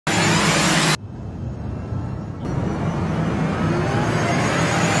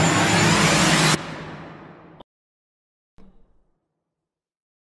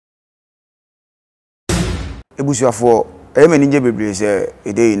ebusuafo many bebre say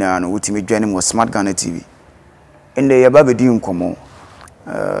a day na no ultimate joining was Smart Ghana TV. And the yaba di nkomo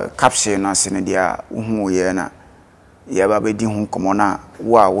caption na se ne dia hu ye na yaba di hu nkomo na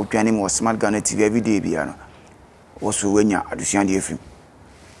wa wo joining was Smart Ghana TV every day bia no wo so wanya adusuan de afim.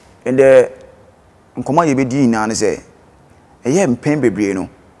 And the nkomo ye be di na ne say eye mpen bebre no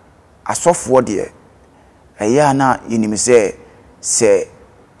asofo de eye na yenim se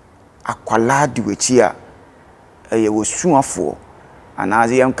akwala di wechi a eye wo suafo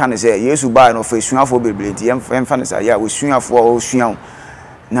anaze yam kan say Yesu ba no fa suafo bebre nti yam fa ne say ya wo suafo o suan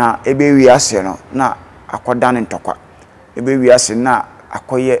na ebe wi ase no na akoda ne ntokwa ebe wi ase na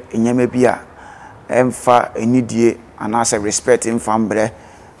akoye enyama bi a emfa enidie anase respect emfa mbre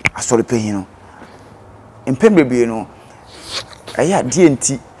asori pehin no empem bebre no aya die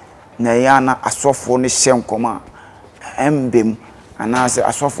nti na ya na asofo ne hyenkoma embem anase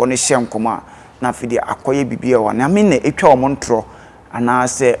asofo ne hyenkoma na fidi akoye bibia wa na me na etwa omontro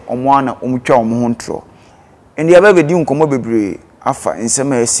anase omwana omutwa omontro endi ababedi nkomo bebre afa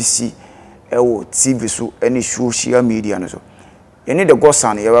nsema asisi ewo TV so ene social media no so ene de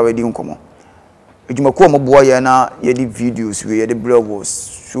gosan ya babedi nkomo ejumako omoboa ya na ye di videos we ye de blog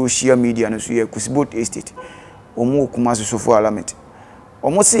social media no so ye kusibot estate omo okuma so fo alameti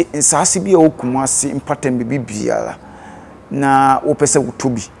omo se nsase bia okuma se mpatam bibia na opese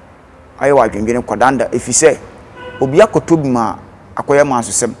wutobi ayo wadwendwene kwadanda efise obi akotobi ma akoya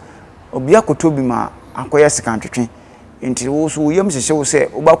mansosem obi akotobi ma akoya sikantwetwe enti wo so yem hyehyɛ wo se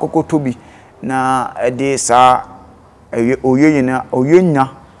oba kokotobi na de sa oyenya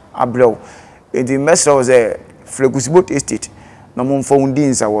abrew enti mesra wo se Flekusibot estate na momfa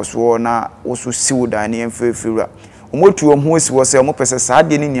undinsa wo so na wo so siwo dan ne emfefewura omotu omho si wo se omopese saa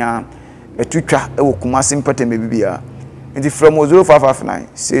de ne nya etutwa ewo kuma simpatem bibia enti from 0559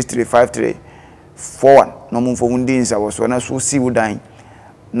 6353 41 no mumfo undinsa was na so si wudan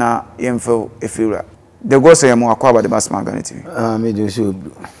na yemfo efira the go say mo akwa ba the Smart Ghana TV me do so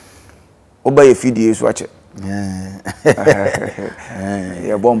oba ye fidie so ache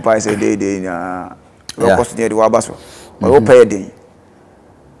ya bompa say dey na rokost dey wa baso o pay dey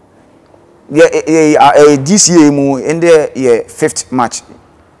this year mu in the year 5th match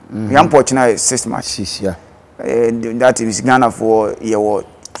yam porchina 6th match 6 yeah that is Ghana for year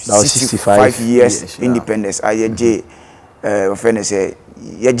 65 years independence ayeje offense say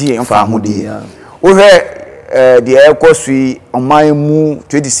yeje emfa hodi o he the ekosui oman mu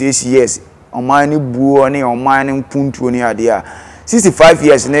 26 years oman ni buo ni oman ni mpuntuo ni ade a 65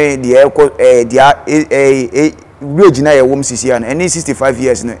 years ne the eko the region na yewom sisi an any 65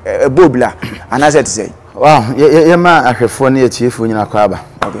 years ne ebobla anase say wow ye ma ahwefo ne etiefo nyina kwaba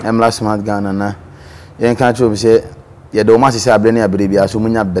emla Smart Ghana na yen kan cho bi se ye do ma sisi abre ne abre bia so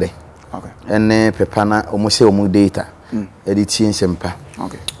munya bre ene pepa na omo se omo data edit nsempa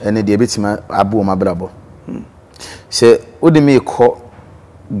ene de betima abo o mabrabo se odimi ko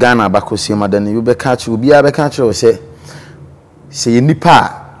Ghana bakosi madani you be catch obi a be catch o se ye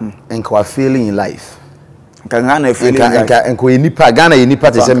nipa enka wa failing in life Ghana failing enka ye nipa Ghana ye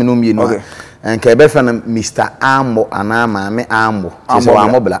nipa te se me no mi no enka be fa na Mr. Ambo ana maame Ambo se wa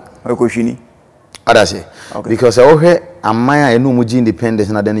mobla ekohwini ada say because ohe amaya enu mu independence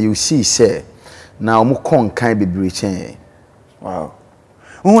na then you see say na omu kon kan bebre chen wow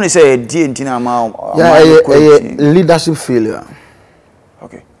who say die ntina ma leadership failure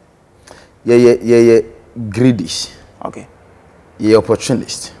okay ye greedy okay ye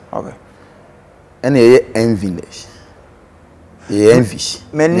opportunist okay and ye enviness ye envy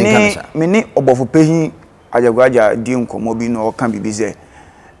meni obofo pehin ajagwaja di nkomo bi no kan bibi say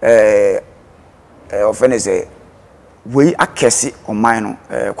offense say we akese oman no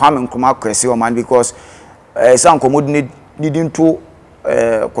kwame nkroma akese oman because some nkomo didn't to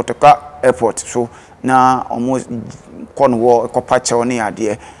Kotoka airport so na almost konwo kopache oni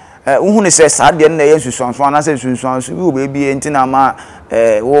ade hu ne say saade na yensusuanso na say sunsuanso bi obebi entina ma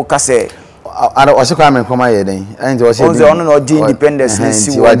wo kase ara o se kwame nkroma ye den enti o se bi on no di independence ni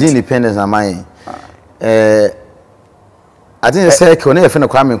si wa di independence na man I think Sècŕèts na efene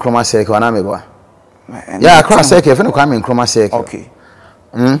kwame nkroma Sècŕèts na meba yeah across Sècŕèts efene kwame nkroma Sècŕèts okay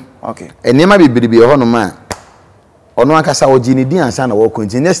okay enema bibiribi ho no ma ono akasa ogini di ansa na wo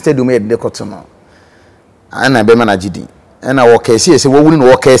konti next stadium e de kotono ana be mana gidi na wo kesi ese wo wuri no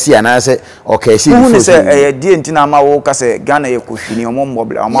wo kesi ana se o kesi hu ni se die ntina ma wo kase Ghana ye kohwini omo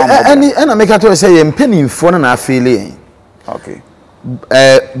mbobla omo mbobla na make to say ye mpanimfo na afele okay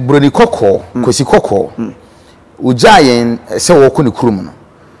broni kokko kosi kokko ujayen se wo ko ni kurum no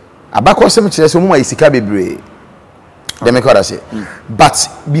abakọ sem kire se mo isika bebre dem make what I say but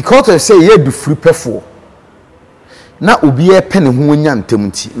because of say ye do free perfo na obi e pen ho nya ntem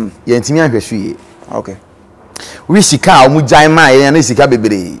nti ye ntimi ahwehwe ye okay we sika omu jan ma ye na sika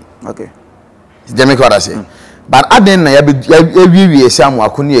bebre okay dem ko say but aden na ya wiwie se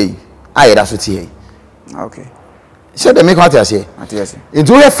amoako ne yi ayeda so tie okay so dem ko atiase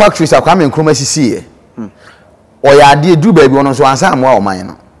into we factories akwa me nkroma sisi ye oya ade du ba bi wono so ansa amoa o man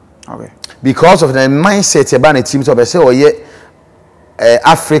no okay because of the mindset about the team so be say oye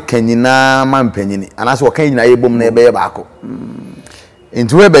African nyina mampanyini anaso okan nyina yebom na ebe baako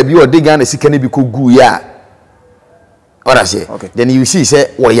into we ba bi o de Ghana sika ne bi ko gu ya ora say then you see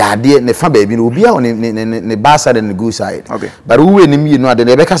say oya ade ne fa ba bi no obi a ne bad side and the good side but we nim you know ade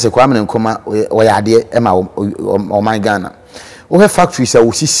ne be ka se kwa me nkoma oya ade e ma o man Ghana we have factories a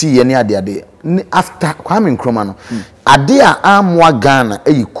sisi ye ne ade after Kwame Nkrumah no ade a amwa Ghana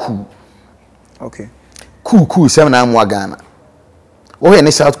e cool okay cool seven amwa Ghana we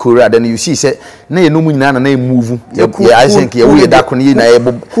in South Korea then you see say na ye no mu nyina na move yeah I think ye we da kono na ye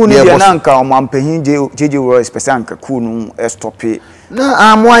cool ne na nka o mampanyin jeje wo special cool no stop na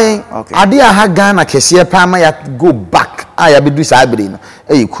amwa ade a ha Ghana kese pa ma ya go back aya bedu sa abiri no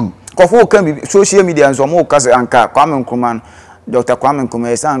e cool kofo kan bi social media nso mo ka se anka Kwame Nkrumah Dr. Kwame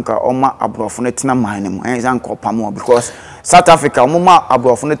Nkrumah sanka oma abrofo ne tena man mu sanka opamo because South Africa oma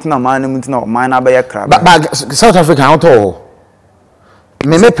abrofo ne tena man mu tena man na ba ye kra but South Africa how to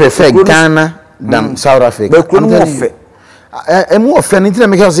me prefer Ghana than South Africa but kunu mo fe mo fe ni tena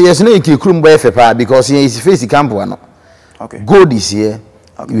me ka say yes na iki krum boy fe pa because he is face camp no okay gold is here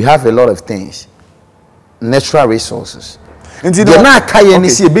you have a lot of things natural resources nti na akaye ni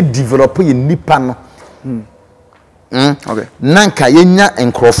say be develop ye nipa no okay nanka yenya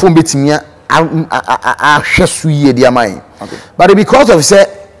enkrofo betimia ahwesu ye dia man but because of say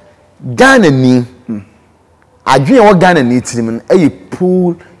Ghana ni adwen wo Ghana ni tirim e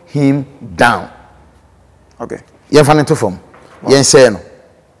pull him down okay ye fa ne to fom ye say no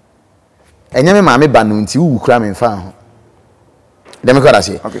enye me maame ba no nti wu kura me fa ho dem ko da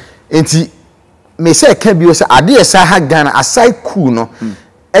say okay enti me say ka bi o say ade ye sa ha Ghana aside cool no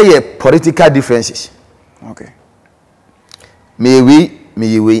e political differences okay may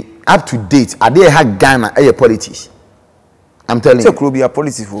we up to date are they had Ghana politics I'm telling you be a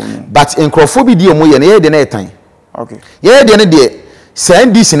politics but in Crawford di omo ye na ye de na time okay ye de na de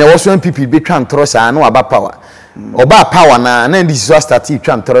send this na was when people be twan trust na aba power oba power na this so start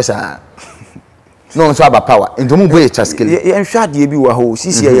twan trust no so aba power into mo boy chaskele ye nhwa de bi wa ho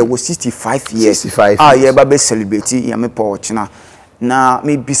sisi ye was 65 years ye ba be celebrate ya me po china na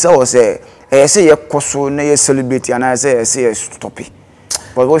me bisa wo say say ye koso na ye celebrate and I say stop it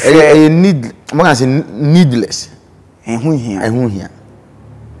but what need mo can say needless ehun hia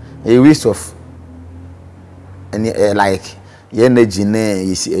a waste of and like ye energy na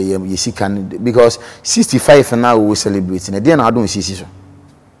ye can because 65 now we celebrate na dey na adon sisi so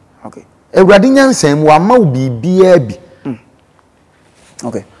okay ewrade nyansam wa ma bibia bi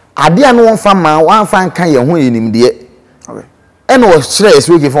okay ade an won fa ma wan fa kan ye ho enim de okay eno wo sire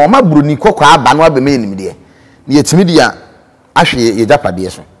eswe for ma bruni kokwa aba no aba me enim de ye timi dia ahwe ye japade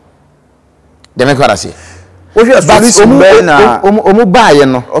so dem ko ara se wo hwe solution be na omu baaye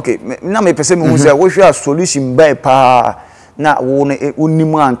no okay na me pese me hu se wo hwe solution be pa na wo ne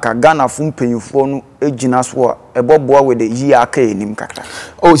onim anka Ghana fu mpanyufo no egina so eboboa we de yi aka enim kakra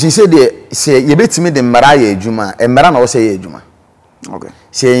oh she said say ye betimi de mmara ya adwuma mmara na wo say ya adwuma okay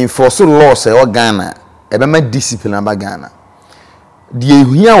say enforce laws e Ghana ebe ma discipline aba Ghana die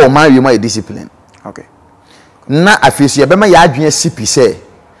hia wo ma wi ma discipline okay na afesu ebe ma ya adwen CP say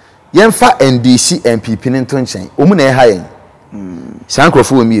yemfa NDC MPP ne ntonchen omu na e ha yen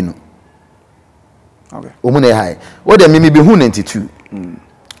sankrofo wo mi no okay omu na e ha wo de me be hu 92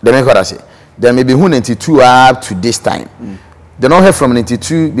 dem e kwara say dem me be hu 92 up to this time they don't have from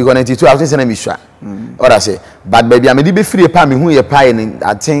 92 because 92 after say na mi sha or I say but baby I me di be free pa me hu ye pa in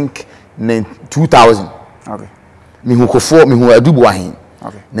I think 2000 okay me hu kofo me hu adubu ahen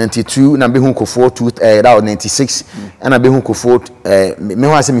okay 92 na be hu kofo that was 96 and I be hu kofo me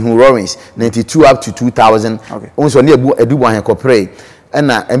hu say me hu Lawrence 92 up to 2000 okay onso na adubu ahen kopre and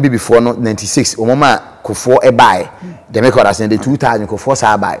na MB before no 96 o mama kofo e buy dem e kwara say the 2000 kofo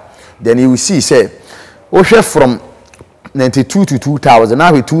sa buy then you will see say o hwe from 92 to 2000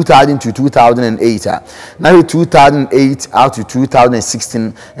 now with 2000 to 2008 now with 2008 out to 2016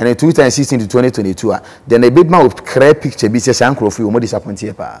 and then 2016 to 2022 then a big man with clear picture be say sankrofo o mo disappoint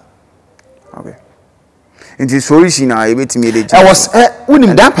here pa okay nti solution na ebetimi de I was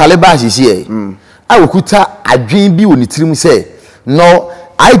unim dan pale ba hihie I wokuta adwen bi woni tirim say no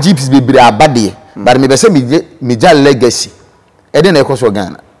IGPs bebre abade but me be say me ja legacy e dey na ekoso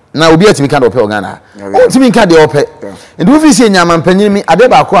Ghana na obi atimi ka de ope Ghana o timi ka de ope and we see nyama mpanyin mi ade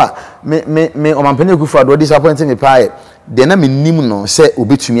ba ko a me o mampanyin kufa do disappoint me pa de na me nim no se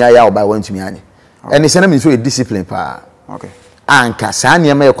obetumi aya oba wantumi anye and se na me so discipline pa okay anka saa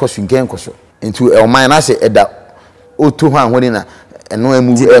niam e koso nken koso into e man na se eda oto ho ahoni na eno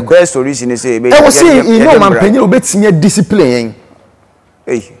amu e kwa stories ni say e wo see no mampanyin obetumi discipline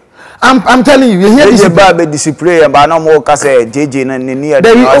hey I'm telling you, you hear this about discipline, but no more case JJ na ni near.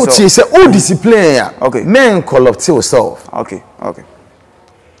 There you say all discipline. Okay. Men collect yourself. Okay. Okay.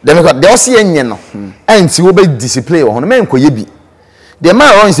 Then they all see enye no. And see we be discipline ho. Men ko ye bi. The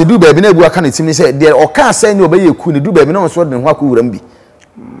man run say do baby na bu aka na tim say there o ka say ni obaye ku ni do baby na so de ho akowuram bi.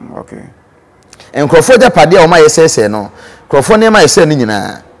 Okay. En crofo ja pade o ma yesese no. Crofo ne ma yese ni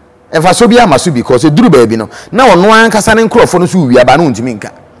nyina. Enfa so bi amaso because do baby no. Na ono an kasa ne crofo no so wi aba no ntimi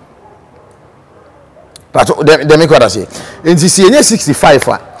nka. But they make what I say. In the year 65,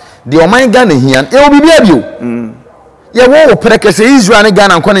 the Oman Ghana here, it will be baby. Yeah, what prekese Israel and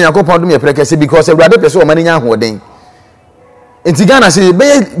Ghana and Konya Yakopon me prekese because a rather person money yan holding. In the Ghana say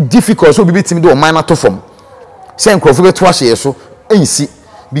very difficult so be beating do man to form. Say Crawford to wash so and see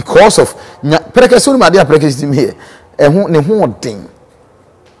because of prekese ma dia prekese me here. Ne ho den.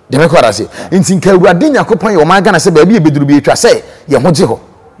 They make what I say. In Tinka Radin Yakopon your man Ghana say baby beduru bi twa say ye ho je ho.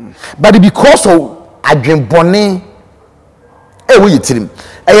 But because of adwenbone e wo yitirim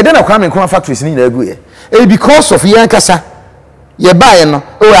e de na kwame nkoma factories ni na agu ye e because of yan kasa ye bae no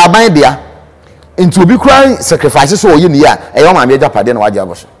e aban dia into obi kran sacrifice so ye ni ya e yo ma me japade na waje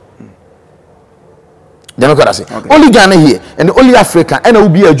aboso dem ko da say only Ghana here and only Africa and na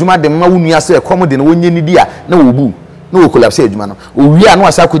obi adwuma de ma wonu ase e kom de na wonye ni dia na wobu na wo collapse adwuma no owi a na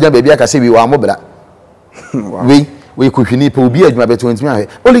wasa kugya baby aka say bi wa mobra we kuhwini pe obi adwuma be 20 ahwe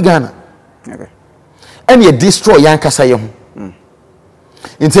only Ghana okay and you destroy yankasa ye ho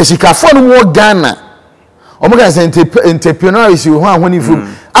inte sikafo no mo Ghana o mo kan say entrepreneurs ho ahoni fu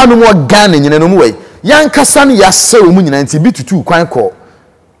anu mo Ghana nyina no mo we yankasa no ya se o mu nyina nti bi tutu kwan ko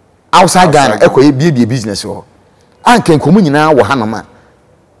outside Ghana ekoye bie business ho anken ko mu nyina wo hanoma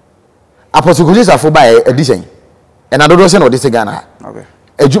apostle Jesus afo ba edition and adodo se no de Ghana okay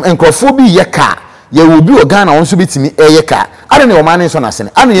ejum enkrofo bi ye ka ye will be Ghana won so bitimi eyeka ade ne o man so na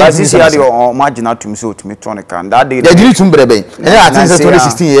sene ade ye this year o marginal to me so to me tonic and that day they did to brebe and I think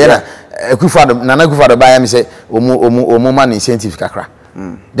 2016 year Akufado Nana Akufado buy me say omo man incentive kakra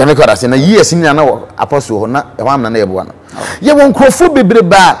dem make what say na years ni na apostle ho na e wan na ye bo no ye won krofo bebre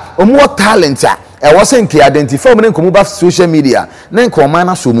ba omo talent a e wo se nke identify mo ne nkomo ba social media na nko man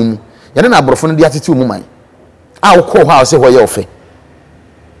na so mumu ye na abrofo no de atete omo man a wo ko ho a say ho ye ofe.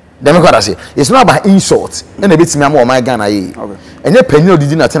 Dem ko say it's not about insult and a bit me am o my Ghana ye okay and ye panyin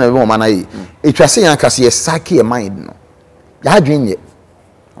odidi na tena be o man ye e twa say yan kase ye sake ye mind no ya adwen ye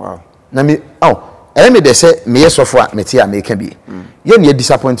wow na me me de say me ye sofo a me tia me ka bi ye ne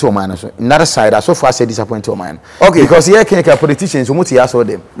disappoint o man so another side asofo a say disappoint o man okay because ye can politicians o muti ya so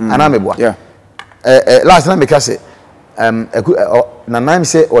dem ana me boa yeah last na me ka say na name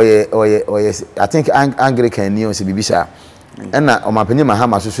say oye I think Anglican ni o se bibisa and na o mapenye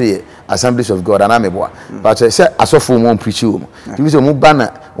mahama so ye Assemblies of God and ameboa but say asofo mo preach o mo you say mo ba na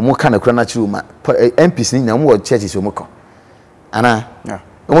o mo kana kura na chiru ma MPs ni na mo churches o mo ko ana yeah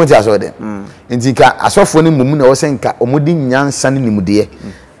o mo ti aso dem ntika asofo ni mumu na o se nka o mo di nyansa ni nimude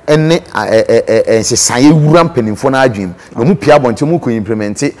enne ensesan ye wura mpanimfo na adwem no mu pia bonte mo ko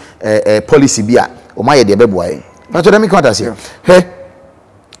implement policy bi a o ma ye de beboa ye but dem ko ta say he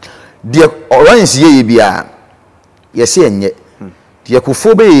de orange ye bia yesi enye de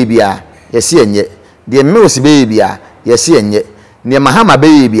kufo be bia yesi enye de mills be bia yesi enye ne mahama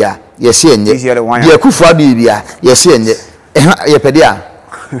be bia yesi enye de kufo be bia yesi enye ye pede a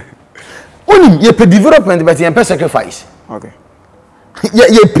onim ye pe development but ye pe sacrifice okay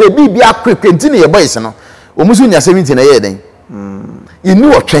ye pe bia quick ntine ye boys no omusu nya 70 na ye den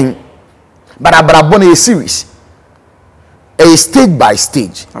inu otwen barabara na ye series a stage by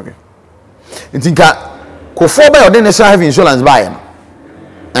stage okay ntinka kofo ba odin national health insurance buy no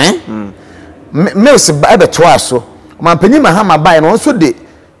mills ba be to aso man panyi mahama buy no so de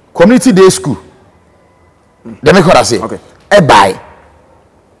community day school dem make what say okay e buy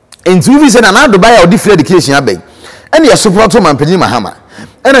into we say na do buy odifo education abey and ye support man panyi mahama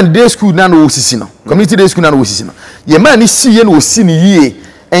and day school na no osisi no community day school na no osisi no ye man ni si ye no osi ni yie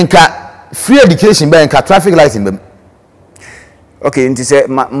enka free education ba enka traffic light in okay nti say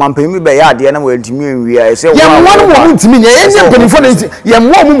mampemi be ya ade na mo ntimi enwia e say ye mo mo ntimi nye ye mpanimfo na ye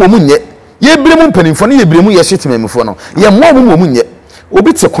mo mo nye ye bire mu mpanimfo na ye bire mu ye hyetemamfo no ye mo mo nye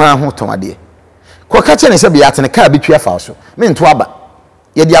obi te kwan ho ton ade ko ka che ne se be ya tene ka bitwa fa so me nto aba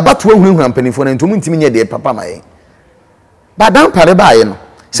ye de abato ahunhun ampanifo na ntomu ntimi nye de papa maye ba dan pare ba ye no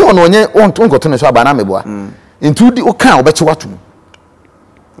se ono onye onkoto ne so aba na meboa ntu di o kan obeche watum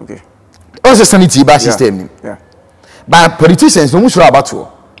okay also sanity ba system ni ba politicians no musuro abato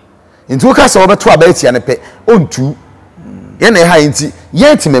ntu o ka se obeto abaiti ane pe ontu ye na ha nti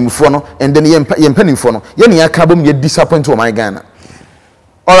ye ntimamfo no and then ye mpanimfo no ye ne aka bom ye disappoint o my Ghana.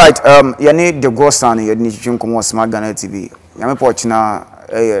 All right, you need the ghost and you need to come on Smart Ghana TV. I'm watching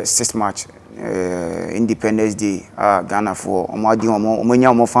 6th March, Independence Day, Ghana for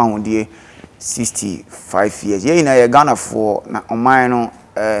Omanya found 65 years. Yeah, in Ghana for Omano,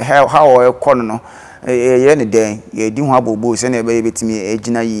 how I corner, any day, you do have a boss and a baby to me, a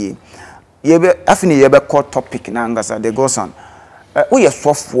Gina ye. I think you have a core topic, Nangasa, the ghost on. We are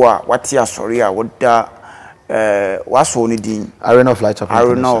software, what you are sorry, what what's only the Arena of Light Chapel.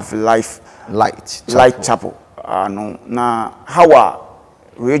 Arena of Light Chapel. No, na how are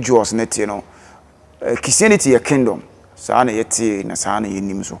religious net, you know, Christianity a kingdom. Sana yeti na sana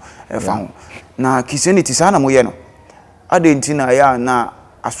yenimso. Found na Christianity sana moyeno. Adentina ya na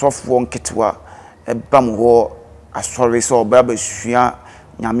asofo nketwa ebam ho asori so baba sua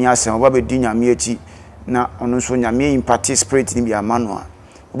nyame asem baba di nyame achi na ono so nyame impart spirit ni bia manual.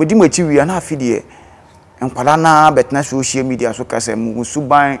 Obedi mo achi wi na afide nkwala na betna social media so kasa mu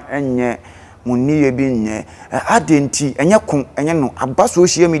suban enye munniye bi nye adenti enye kun enye no aba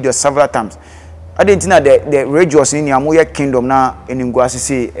social media several times adenti na the religious ni amoye kingdom na eningu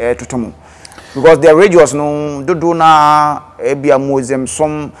asese totomo because the religious no dodo na ebia mozem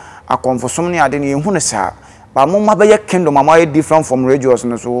som akonfosom ni ade ni ehunu sa ba mo mabaye kingdom amoye different from religious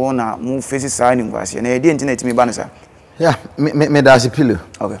no so na mo face sa eningu asese na edenti na etimi ba ne sa yeah me da asipilo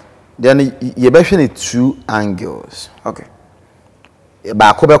okay then you be showing two angles okay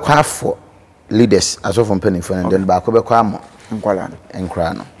ba ko be kwa for leaders as of penny for and then ba ko be kwa mo enkwala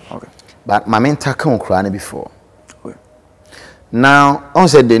no okay but my mentor can cry before okay now on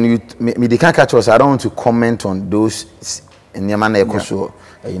said then you me the can catch us I don't want to comment on those in your man so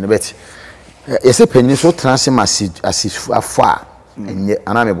you know bet you say penny so transfer message as afar enye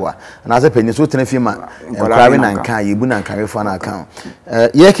anameboa na say penny so tenafima enkwala na nkan yebu na nkan refo na account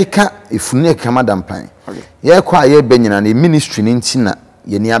ye keka ifunu ye kama dampan ye kwa ye benyina na ministry ni ntina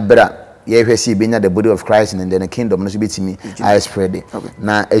ye ni abra ye hwesi benya the body of Christ and then the kingdom no so betimi I spread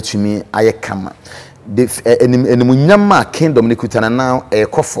na etumi aye kama the enimunyama kingdom ni kutana now e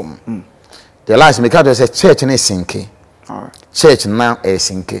kofom the last me ka say church na sinke church now e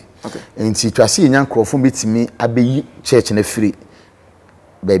sinke enti twase nya nkrofo betimi abeyi church na free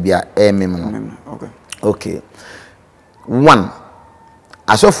baby no okay one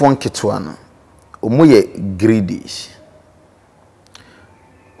asofo nketwa no omoye greedy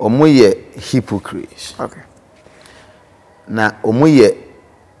omoye hypocrites okay na omoye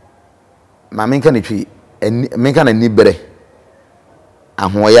mamenka ne twi menka na nibere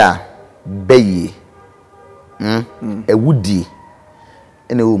ahoya bayi ewudi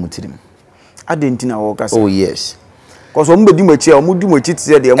ene wo mutirim adentina wo kasa oh yes because omo bedi machi omo di machi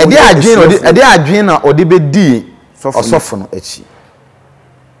tse de ede adwen na ode bedi osofo no achi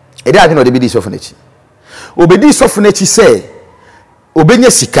ede adwen na ode bedi sofo no achi obedi sofo no achi say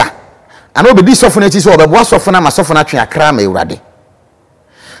obenya sika ana obedi sofo no achi say obeboa sofo na ma sofo na twen akra ma ewrade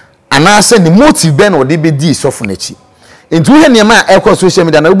ana say the motive ben ode bedi sofo no achi entu he ne ma e ko social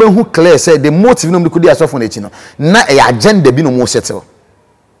media na obehu clear say the motive no mde kodi sofo no achi no na e agenda bi no mo settle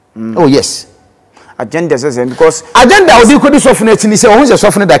oh yes agenda says because agenda odi kodi sofo eti ni se ohun se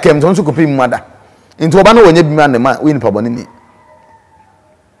sofo da kem to kopi mu ada nti oba na wonya bi ma na ma we ni pabone ni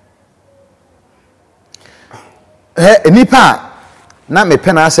nipa na me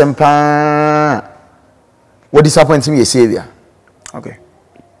pena asempa what disappoint me Saviour okay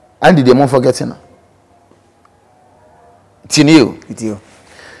and did them forgetting tinio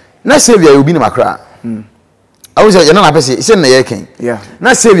na Saviour you be ni makra I was saying, "No, say na ye ken." Yeah.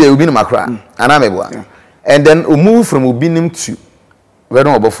 Na Saviour will be no makra, anameboa. And then we move from ubinim to where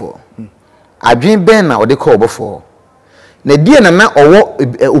no obofour. Adwen ben na ode call obofour. Na die na owo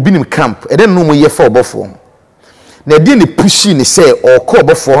ubinim camp, e den no mo ye for obofour. Na die ni pushi ni say or call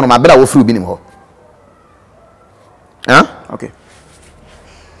obofour no ma bela wo free ubinim ho. Huh? Okay.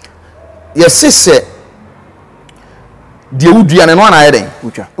 Yes, say die udua no na ayeden.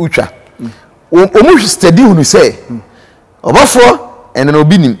 Utwa. Omu study hu say obofour and no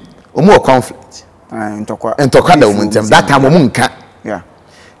ubinim omu conflict. Ntokwa da omu ntem that time omu nka. Yeah.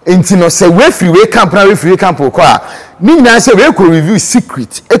 Enti no say we free camp na we free camp ko a ni nyina say we ko review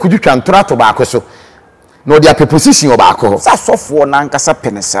secret e kudutwa ntorato ba akoso no dia preposition oba akọ sa sofo na nkasa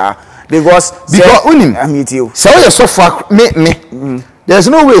penesa because unim amiti o say we sofo me There's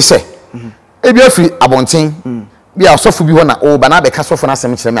no way say e bi afiri abonten bi a sofo bi ho na o ba na be ka sofo na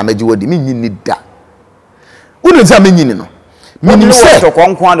asem kire me amaji wodi me nyi ni da unu nza me nyi ni no me nim se to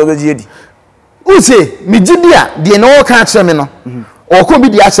konkon do gaji edi use me gidi a de na o ka kire me no o ko bi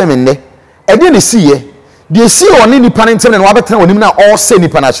di a kire me nne e de ne siye de si oni nipa ne ntem ne wa betena onim na o se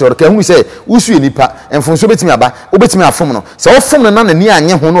nipa na kire ka hu se usu nipa enfonso betimi aba obetimi afom no se o fom no na ni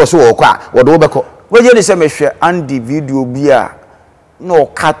anye ho no so wo kwa wo do beko we je de se me hwe Andy video bi a no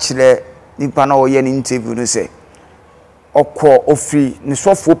ka kire nipa na o ye ni interview no se okọ ofri ni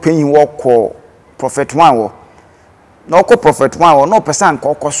sofo panyin wo kọ prophet 1 wo na okọ prophet 1 wo no person ka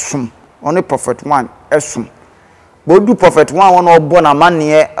okọ sum oni prophet 1 esum bodu prophet 1 wo no obo na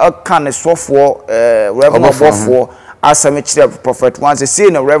mane aka ne sofo reverend Obofour asem kire prophet 1 say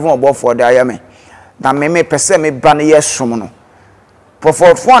na reverend Obofour da ya me na me pese me ba ne yesum no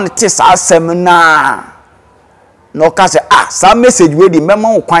prophet 1 tis asem na no ka say some message we di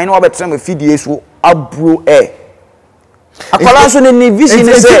mema kwan na obetre me fidie so abro akwala so ne vision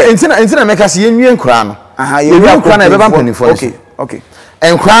ne say entina meka se yenwie nkura no yenwie nkura na beba mpanifo okay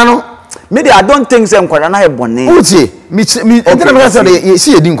nkura no me I don't think say nkura na hebone uti entina meka se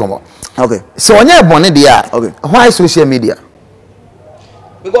si edi nkomo okay so onye hebone dia why social media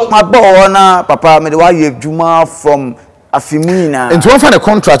because my boy na papa me dey why you juma from afimina into one for the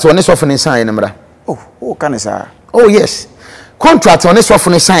contract on this often sign number oh can say oh yes contract on this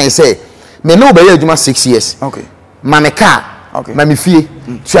often sign say me no be juma 6 years okay mame car mame fie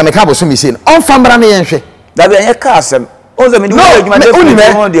so me car bo so me say on fambra na yenhwe da be yen car asem o ze me do juma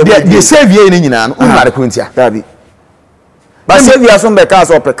de Saviour ni nyina no ma de kontia da bi ba Saviour so be car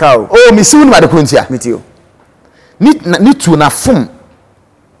so pe car oh me si unu ma de kontia metio ni tu na fom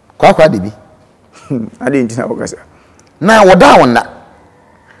kwa de bi ade ntina o kasa na woda wona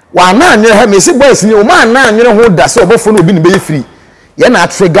wa na anwere ha me si boys ni o ma na anwere ho da se Obofour no obi ni be free ye na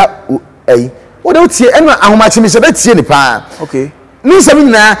trigger o de tie eno ahomachi mi se be tie ni pa okay ni se mi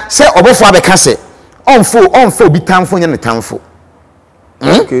na se Obofour abeka se onfo obi tamfo nya ne tamfo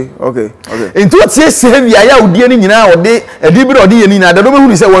okay enti o tie Saviour ya odie ni nyina ode edi bi ode ye ni na da do be hu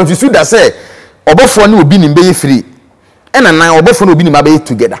ni se won fisu da se Obofour ni obi ni be free ena na Obofour no obi ni ma be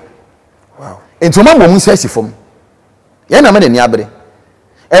together wow enti o ma mo hu se sifom ye na me ni abre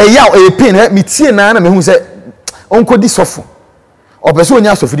ya pain me tie na me hu se onko di sofo opeso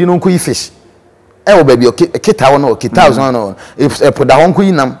onya sofidi no onko yi fish wo ba bi okita wo no okita wo no poda onko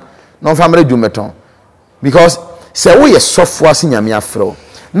yi nam no family dwumeton because se wo ye sofo asinyame afro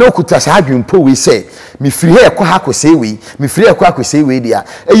na okuta sa adwempo we se me firi he ekwa ha kosei we me firi ekwa akosei we dia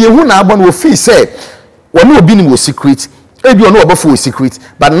hu na abo no ofi se wo no obi ni wo secret ebi ono Obofour secret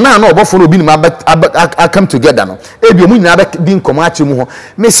but now no Obofour no obi ni ma come together no ebi omu nyina be di nkomo achi mu ho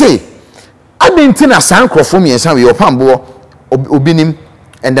me say adenti na sankrofo miensa we opambo obi nim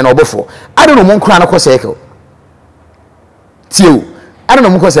and then Obofour I don't know mon kra na ko cycle tio I don't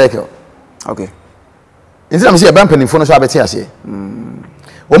know mon ko cycle okay instead am say e ban panifo no so abeti ase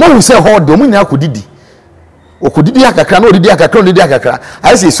o mo hu say hold omu nyina kodidi okodidi akakra na odidi akakra na odidi akakra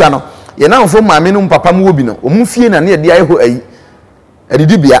I say so no ye na mfo maame no papa mu obi no omu fie na ne de ayeho ayi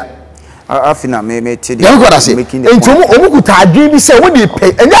adidi bia afina me tedi ya ko da se enti omu kuta adwen bi se wo de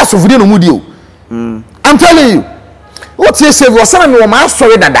enya asofudi no mu di o I'm telling you what you say was sana me wo ma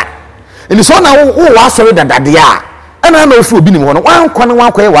asori dada eni so na wo wa asori dada dia ana na ofi obi ni ho no wan kwa na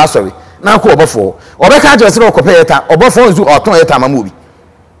wan kwa ye wa asori na ko Obofour obeka aje se no ko pe eta Obofour nzu oton eta mama obi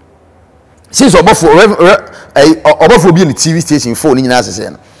since Obofour bi ni TV station phone ni nyina asese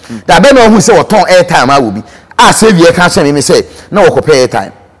no da be no hu se oton airtime awobi a Saviour ka se me say na wo ko pay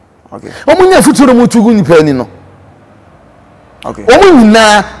airtime okay omunya futuro mu tugu ni pani no okay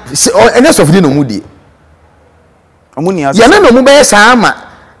omunya ene sofidi no mu die omunya ya na no mu be sa ama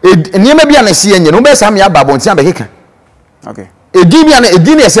niema bia na se enye no be sa me ababonti abekeka okay edi bia na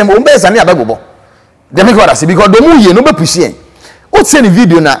edi na esem o be sa ne abagobo dem ko da se because do mu ye no be push en o tse ni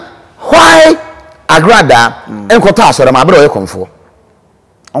video na why Agradaa enkoto asore ma bere o yekonfo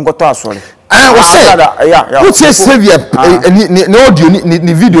onkoto asore we say yeah who say Saviour ni audio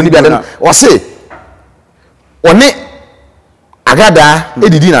ni video ni bia dem we say one Agradaa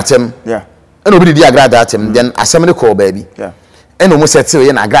edidi na tem yeah eno bi didi Agradaa tem then asem ne call baby yeah eno mo settle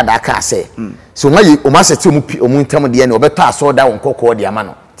ye na Agradaa ka say so mayi o ma settle omu ntam de ne obeto aso da won kokko de ama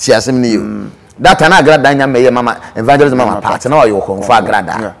no ti asem ne yo that na Agradaa nya meye mama evangelism mama part na yo konfo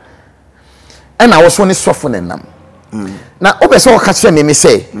Agradaa ena wo so ne sofo ne nam na obeso ka kire me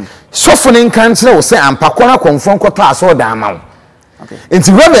say sofo ne nkan kire wo say ampakora konfo nkoto aso da ama okay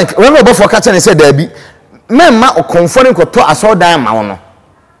enti reverend Obofour ka kire ne say da bi memma okonfo ne nkoto aso da ama wo no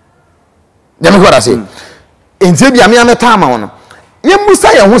dem ko da say enti bia me ameta ama wo no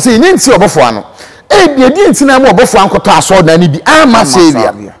Yemusa ya ho se nyinti obofo ano. E di ntina mo obofo ankoto aso da ni bi ama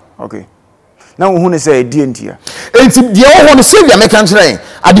Saviour. Okay. Na wo hu ne say di ntia. Enti de wo ho no Saviour meka nkyerɛ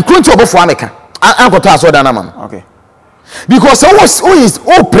adekronti obofo ameka ankoto aso da na ma. Okay. Because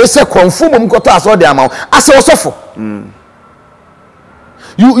who press a conform mkoto aso da ma ase osofo.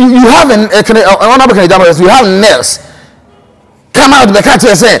 You have you have nails come out the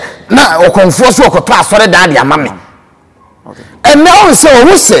country say na o conform so okoto aso da dia ma me. Okay. And now say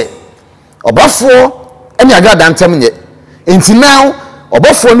who say Obofour any Agradaa ntem nye. Enti now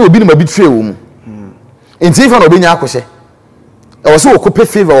Obofour na obi ni mabitwe wo mu. Enti fa na obi nya akose. E wo so okope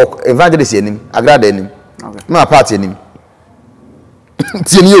favor evangelist enim, Agradaa enim. Okay. Ma party enim.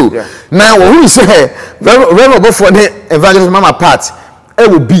 Tienio. Now who say Rev Obofour ne evangelist mama part e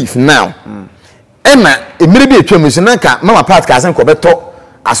will beef now. Ena emire bi etwa mu so na ka mama part ka asen ko beto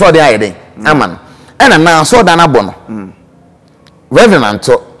aso de ayeden. Aman. Ena na aso da na bo no. Reverend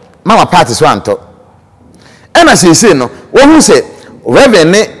to mama party so anto ena say no wo hu say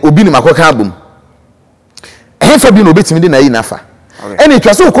reverend ne obi ni makoka abum e fa bi no betimi de na yi nafa ena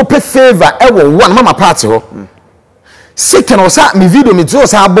twa so ko pe favor e wo one mama party ho second o sa me video me to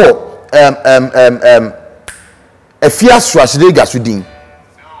sa bo afia swashide gasudin.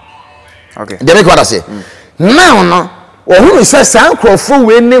 Okay. Dey make what I say now no wo hu say san crofo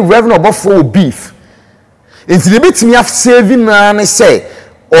we ne Reverend Obofour beef into the bit me have saving and say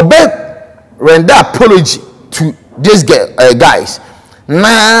obe render apology to these guys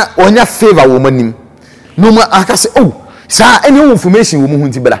na onya favor woman him no ma aka say oh sa any information wo mu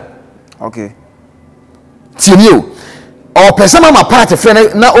hunti bra. Okay. Tienio or person my party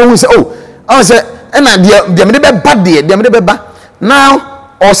friend na ohun say oh I say na de me be bad de me be ba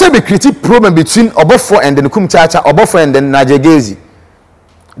now or say be create problem between Obofour and the Kumchacha Obofour and the Najegezi.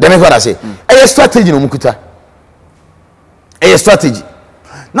 Dem what I say a strategy no mukuta a strategy.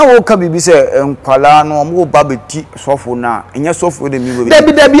 Na wo ka bibi se nkwala no mo ba beti sofo na enye sofo de mi go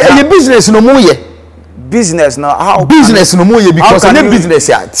debi a business no mo ye business na how business no mo ye because any business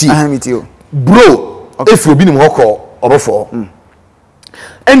ya ti bro okay. If you be nim hoko Obofour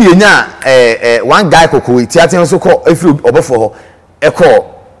eni enya one guy kokoi ti aten so call if you Obofour ho e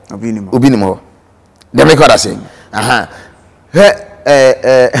call obi nim ho dem make what I say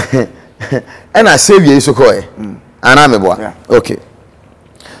and I Saviour so call ana me boa okay.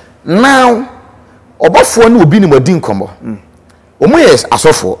 Now Obofour no obi ni modin kombo omo yes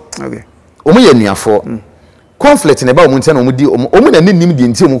asofo okay omo ye nuafo conflict ne ba omo ntia na omo di omo na nim di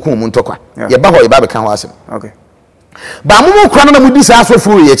ntia omo ko omo ntokwa ye ba ho ye ba be kan ho asem okay ba mo kra na mo di sa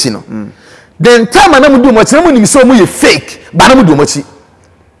asofo ye chi no then time na mo di omo chi na mo nim so omo ye fake ba na mo di omo chi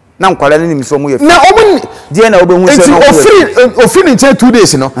na nkwala ni nim so omo ye na omo die na obo hu se no ofiri ntia 2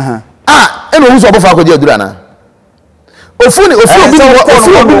 days no eno hu so Obofour akodi adura na ofuni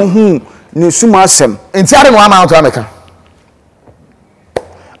obi hu ni suma asem enti are no ama to ameka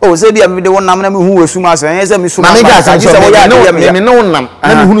o se bia me de wonam na me hu suma asem en se me suma me ga se wo ya me no wonam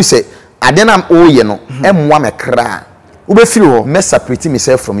na me hu se ade na o ye no emwa me kra wo be firi ho me separate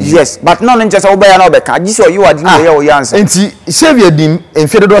myself from you yes but no nje se wo be ya na obeka gi se you ade no ye o yansa enti Saviour dim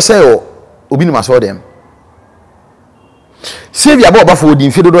enfede do se o obi ni maso dem Saviour aba Obofour dim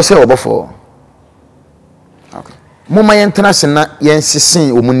enfede do se Obofour okay moma yentena sena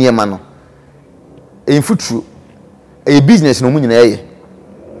yensisen omuniema no enfutru e business no munyina ye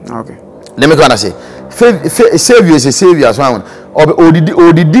okay let me come and say Saviour is a Saviour so one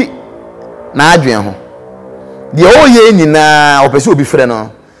odidi na adwen ho de o ye nyina opese obi frɛ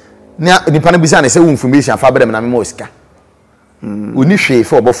no nipa no bisa na say information fa bere na me osika oni hwe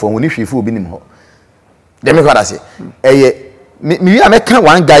for Obofour oni hwe for obi nim ho let me come and say me wi ameka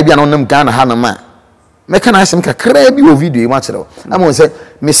one guy bi na onam Ghana ha no ma meka na asem kakra bi o video ma kyerɛ am say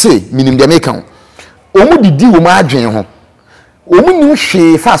me say minim de meka ho omu didi wo ma adwen ho omu nim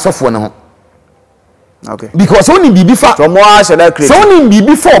hwe fa asofo ne ho okay because only bibi fa so mo a shall create so only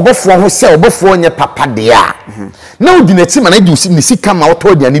bibi fa Obofour ho say Obofour nye papa de a na odi na ti ma na di ni sika ma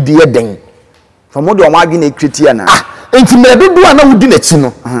oto de ani di ye den so mo de o ma adwen na create ya na enti me dodo a na odi na ti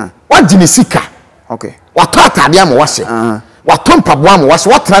no wa di ni sika okay wa to atade am wa se wa to mpabo am wa se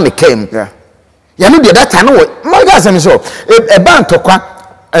wa tra ne kem ya no de that time no my guys am so e ban tokwa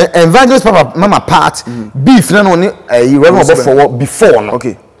evangelist papa mama part beef na no ni Reverend Obofour before no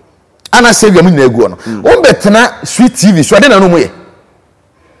okay ana Saviour mu nyina egu no o betena sweet tv so ade na no mu ye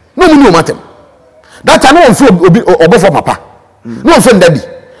no mu ni o matem that time no fo Obofour papa no fo ndabi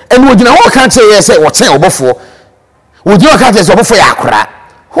enu ogina ho kan che ye say wo chen Obofour ogina kan che say Obofour ya akora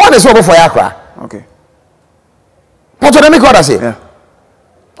ho na say Obofour ya akora okay but what make what say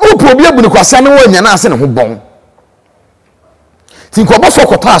o problem bu ni kwasa na wo nya na ase ne ho bon Think Obofour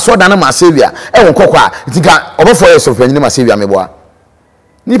kota so dan ma Saviour e won kokwa tinka Obofour so panyin ma Saviour meboa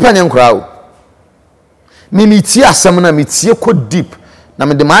nipa nye nkura o me tie asem na me tie ko deep na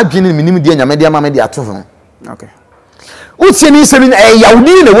me de ma adwene me nim de nyame de ama me de ato ho okay utie ni semi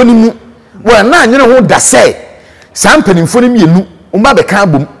yawudi na woni mu wo na anyene ho da sei sampanimfo ne mienu umba be kan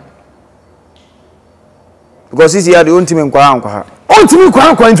bom because this year the ultimate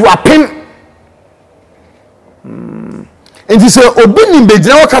nkwa into apem enti se obi nim be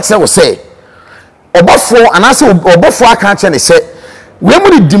gina wo ka kire wo say Obofour anase Obofour aka kire ne say we mu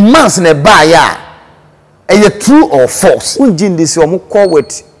the demands na ba ya eye true or false unjin this o mu call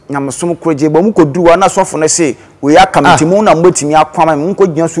with nyamesom kroje ba mu kodu wa na sofo na say we ya committee mu na mbetimi akwama mu ko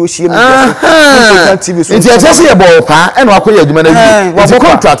gina so ohie mu TV so enti e say e bo pa e na akoya adwuma na wi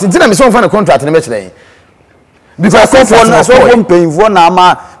contract enti na me so fa na contract na me kire because for na so for painful na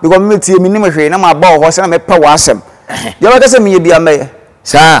ama because me tie me nim hwe na ma ba ho se na me pe wa asem ya ba ka se me ye bia me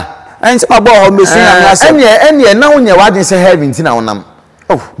sa en se ma ba ho me sin na asem ene na wonye wa dwen se heaven ti na wonam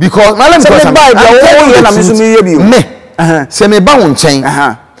because malam ko sam Bible na me so me ye bi me se me ba won chen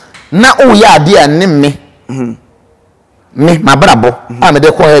na o ya ade a ne me ma brabo a me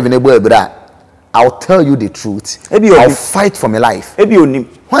de ko heaven e bo ebra I'll tell you the truth. I'll fight for my life. Ebi onim.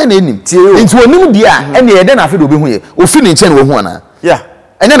 Why na enim? Into onim dia ene ye de na afi do be hu ye. Ofi ne nchen wo hu ana. Yeah.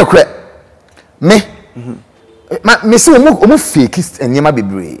 Enya no kre. Me. Me se omo fake enyema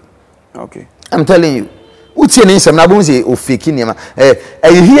bebre. Okay. I'm telling you. Utie ne nsem na bo se o fake enyema.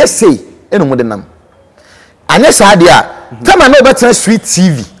 Here say eno mo de nam. Anya sa dia. Tama na obetra street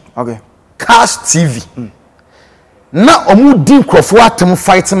TV. Okay. Cash TV. Na omo din krofo atem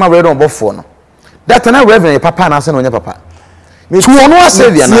fight ma read on Obofour no. That na reverend papa na se no nya papa me to ono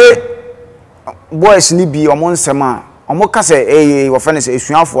asevia na boys ni bi omo nsem a omo ka se wo fa ne se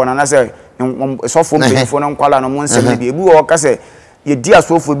esuafo na se sofo mpefo na nkwala na omo nsem bi ebu wo ka se ye di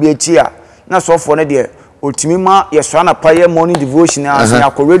asofo bi echi a na sofo ne de otimi ma ye so na paye morning devotion na se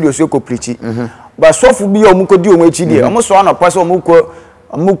akọ radio so ko preach ba sofo bi omo ko di omo echi de omo so na pa se omo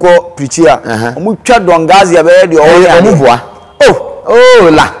ko preach a omo twa dongazi ya be de omo boa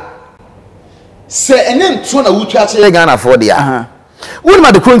oh la se enen to na wutwa che Ghana for dia won ma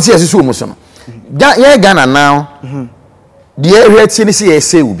de kronti ase so mu so no ye Ghana now de ehwe tie ni se ye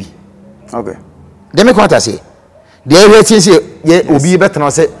se obi okay de me kwata se de ehwe tie se ye obi betena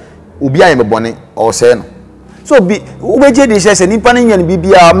se obi aye me bone o se no so bi ubeje de se nipa ne nyan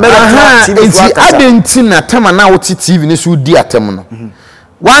bibia mera TV enti adenti na tema na woti TV ni so di atem no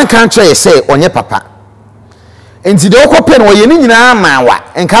one country ye say onye papa enti de okopen wo ye ni nyina ma wa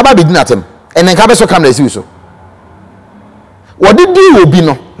enka ba be di na atem enen ka be so come na si so wo de di obi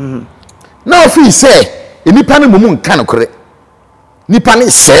no na ofi say enipa ne mumu nka no kore nipa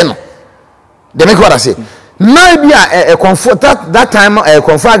ne se no de me kwara say na bia comfort that time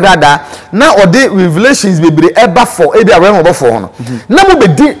comfort Agradaa na ode revelations bebre eba for e bia we mo Obofour no na mo be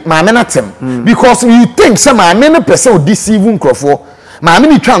di ma me na tem because you think some ma me no person deceive nkrofo ma me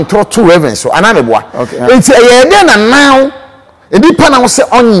ni twa ntro to reverence so ana me boa enti e de na now enipa na wo se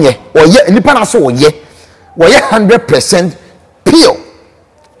onye oye enipa na so oye 100% pure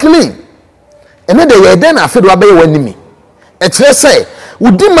clean ene de ye de na afedo abaye wanimi e kire say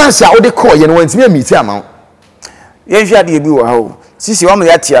udi mansi a wo de call ye no wantimi amiti ama ye hwa de bi wo ha o sisi wo mo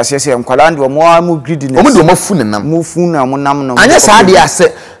ya ti ase se nkwala de mo amu greediness o mo de mo fu ne nam mo fu na mo nam no anya sa de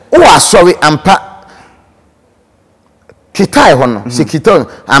ase wo asori ampa kitai ho no se kitai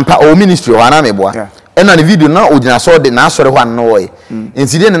ampa o ministry ho ana meboa ena ne video na ogina so de na asori ho an no wo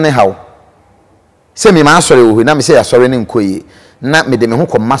incident ne hawo se me ma asori wo na me se asori ne nkoyi na me de me ho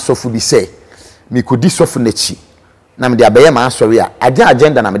koma sofu bi se me kodi sofu na chi na me de abaye ma asori a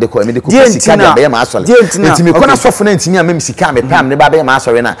agenda na me de ko sika de abaye ma asori enti me kona sofu na ntimi a me sika me pam ne ba abaye ma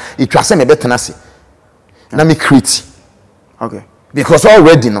asori na itwa se me betena se na me create okay because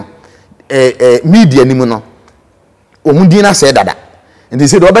already no media ni mu no omundi na se dada enti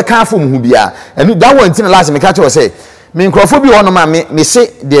se do obeka afo mu hu bia enu that one tin last me catch we say me nkrofo bi ho no ma me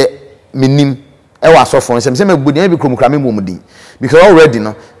se de menim e wa asofo se me gbodi bi krom kra me mu mudi because already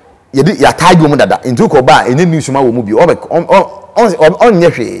no ya tag mu dada enti ko ba eni news ma wo mu bi on nye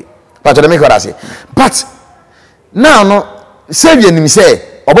hwe but to make what I say but now no Saviour nim say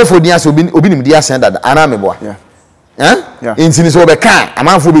Obofour din ase obi nim di ase dada ana me boa enti ni so obeka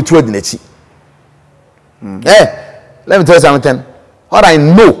amanfo betu adinachi let me tell you something. What I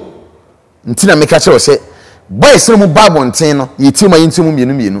know, until I make a choice, boy, some Bible and Tino, you tell my intimum,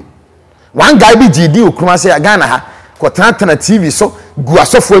 you. One guy be GD, Ukuma say, Ghana, Quatana TV, so go a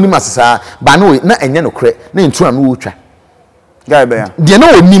soft for any master, but no, not a no credit, name to a mucha. guy be de na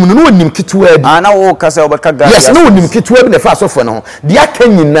onim no onim ketewa bi na wo kasa obeka guy yes na onim ketewa bi na fa asofo no de aka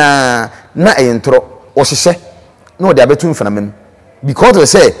nyina na eyentro o hyehyɛ na o de abetu mfana mem because they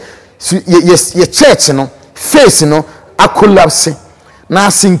say ye church no face no a collapse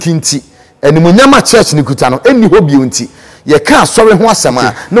na sinkinti animonyama church ni kuta no eni ho bi onti ye ka asɔre ho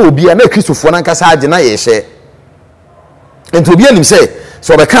asɛm na obi a na kristofo na nkasa age na ye hye enti obi anim sɛ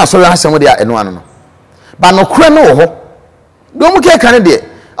so obeka asɔre asɛm de eno ano no ba no kure no ho do mu ke kan de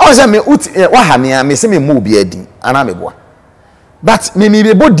o se me wa ha me me se me mu obi adin ana me boa but me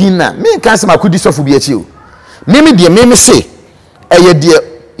be bodin na me kan se makudi sɔfo bi achi o me de me se eye de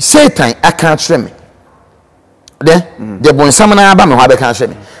Satan aka kyerɛ me de bonsam na aba me ho abeka kyerɛ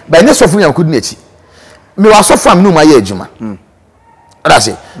me ba ne sɔfo yan kudi na achi me wa sɔfo am no ma ye adwuma that's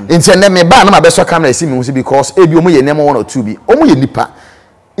it nti ne me ba na ma be so camera see me hu because ebi omo ye nemo 1 or 2 bi omo ye nipa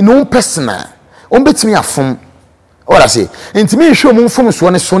no personal omo betimi afom ora say nti me hwe omo fom so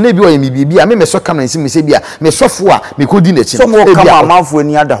ne so na bi o ye me bibia me so camera see me se bia me sɔfo a me kodi na achi so mo kama amanfo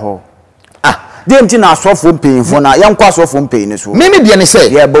ni ada ho dem ti na asofo mpeinfo na yankwa asofo mpein ne so me de ne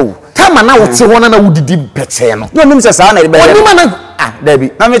say ye bawo tama na wote ho na wudidi pete no no nim se sa na be onima na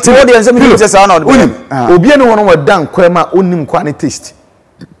dabi na me te wo de nse me nim se sa na onim obi ne ho no wadan kwema onim kwa ne taste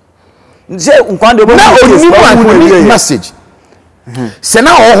nse nkwan de bo na onim message se na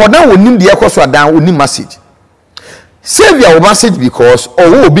ho na onim de ekoso adan onim message Saviour message because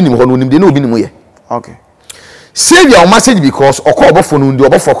obi nim ho no onim de na obi nim ye okay Saviour message because obofo no ndi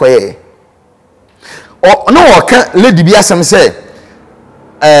obofo koye no oka lady bi asem say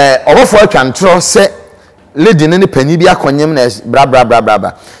obofo atwantro se lady ne pani bi akonyem na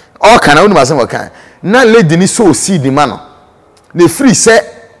bra o kana wonu asem oka na lady ni so seed ma no na free se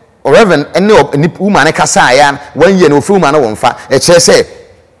reverend ene woman ne kasa ya 1 year na ofi woman no wonfa e kire se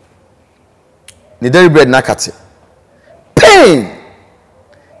ne dairy bread na kate pain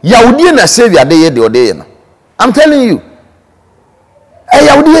yaudie na Saviour de ye de ode no I'm telling you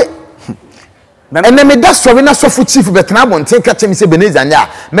yaudie and me da so we na sofo chief betena bonten ka chemi se beneza nya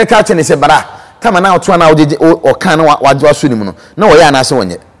me ka chene se bara tama na oto na o kan na wajo so ni mu no na wo ya na se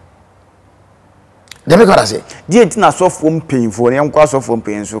wonye de me ka say die ntina sofo mpeinfo ne yankwa sofo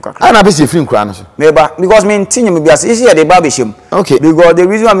mpein so kakra ana be se free nkura no so me ba because me ntinye me biase isi ya de ba be shem okay because the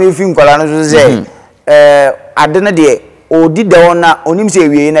reason why me free nkura no so say ade na de odi de wona onim se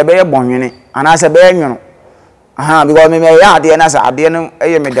wie na be ye bonwene ana se be ye nwono because me ya ade na sa ade no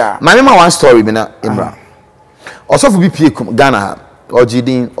eye me da mama ma one story bi na Ibra osofo bi pie Ghana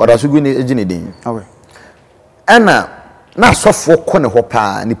ojidin odasugu ni ejini din okay ana na sofo ko ne ho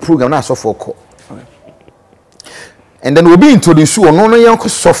pa ni program na sofo ko okay and then we be introduce ono no yanko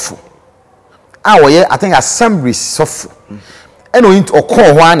sofo a wo ye I think assembly sofo eno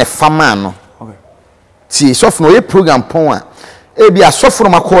okọ ho na fama no okay ti sofo no ye program pon a e bi asofo no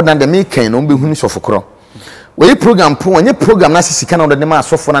makọ dan de me kan no be hunu sofo kro we program pon onye program na sisika na de ma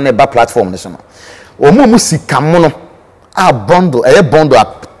asofo na na ba platform ne so no omo sika mo no a bundle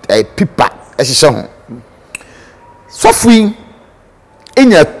a pipa e hye ho sofo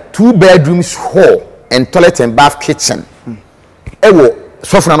enya 2 bedrooms hall and toilet and bath kitchen ewo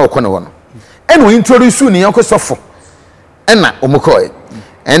sofo na okọ ne ho no eno introduce ni yanko sofo ena omukoy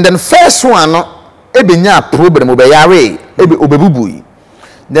and then first one no ebenya problem obeyare obebubu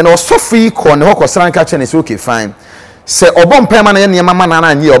then osofi ko ne hokọ sranka chene say okay fine say obompa ma na ye mama na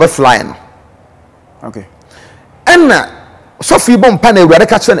anye obe fly no okay enna sofi bompa na ewurade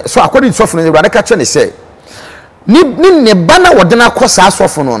ka chene so according to sofi na ewurade ka chene say ni ne bana wodena kosa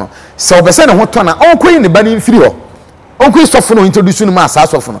asofo no say obese ne ho to na onkoyi ne bana mfiri ho onkoyi sofo no introduce no ma asa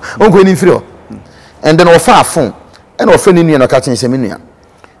asofo no onkoyi ne mfiri ho and then ofa afon enna ofa ni nua no ka chene say menua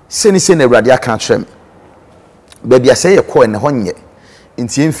se ni se na ewurade aka chrem baby asay ye ko ne ho nye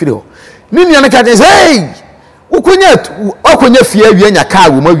nti emfiri ho ni nua no ka chene say hey okonya fie awie nya kaa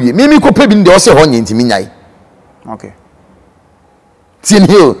wo mawie mimi ko pe bi ndi o se ho nye nti minyai okay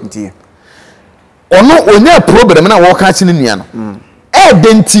tinio nti ono onya problem na wo ka chi ni nua no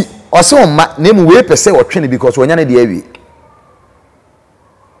denti o se o ma na mu we pese o twene because onya ne de awie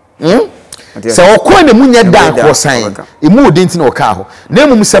se o ko ne munya da ko san emu odenti na o ka ho na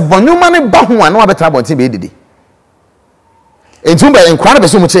mu se bonyuma ne ba ho ana wabeta bonten be didi entumba enkwara be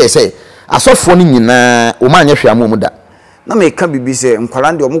so mu che say asofo ni nyina o ma anya hwea mu da na me ka bibi se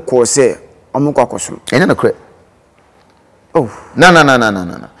nkwara de o mu ko se o mu kwakoso enya na kre oh na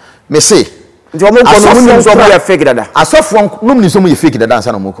me say nti o mu ko no mu so mo ya fake dada asofo no mu so mo ye fake dada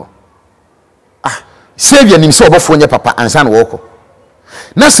ansa na mo ko Saviour nim se obofo nye papa ansa na wo ko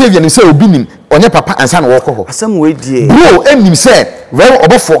na Saviour nim se obi nim onye papa ansa na wo ko ho asem we die bro enim se we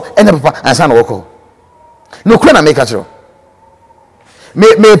obofo enye papa ansa na wo ko no kre na make a chiro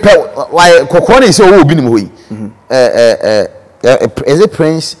me pe why kokone say owo bi nim hoyi is it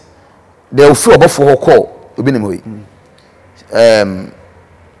prince they will feel about for call obi nim hoyi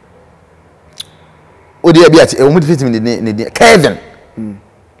odi abi ati e wo fit me ne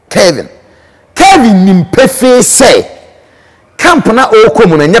Kevin nim pefe say camp na o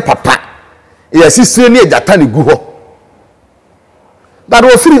komu na nye papa e asisire ne ejata ne gu ho but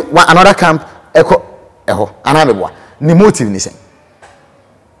we free another camp eho anabeboa ni motive ni sen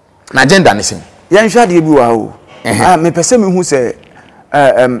na agenda ni sen yan hwa de bi wa ho me pese me hu se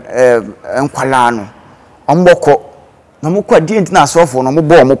enkwala no omboko na mokwa die ntina asofo no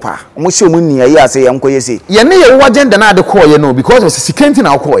mobo mo pa mo hye mo nia yi ase ye nkoye se ye ne ye wo agenda na de call ye no because of security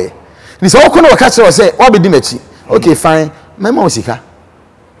na call ye ni so ko no ka kire say o be di machi okay fine mema osika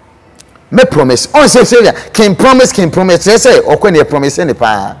me promise on say can promise say okwe ne promise ne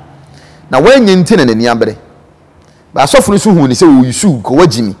pa na wanyi ntina na ni ambere ba asofo no so hu ni say o yisu ko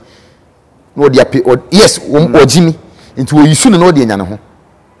wagimi no dia yes o jimi nti o yisu no dia nya ne ho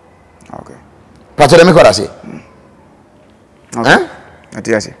okay pato me ko da say okay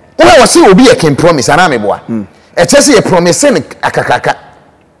ati ase o say obi e can promise ana me boa e chese ye promise ne akakaka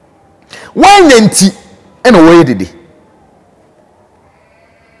wanyi nti e no wo yedidi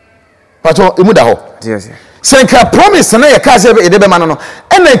pato emu da ho yes senka promise na ye ka se be edebe man no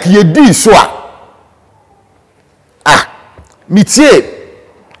ena ke ye di so mitie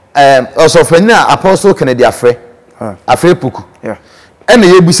also fanya apostle Kennedy afre puku ena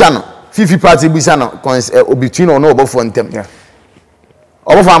ye busa no fifi party busa no between no obofo ntem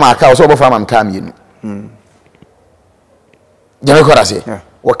obofo ama ka so obofo ama mka mienu jere ko rase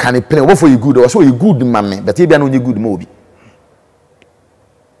wo kan e pene obofo you good o so you good man me but e bia no you good ma obi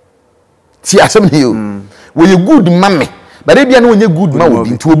ti asem ne yo wo ye good mame but e bia no onye good ma obi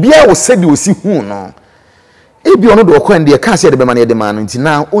nti obi a wo sedi osi hu no e bia no do okwan de ka se de be ma ne de ma no nti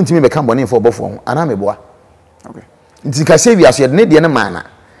na ontimi be ka bone fo obofo ho ana me boa okay nti ka se bia so de ne de ne ma na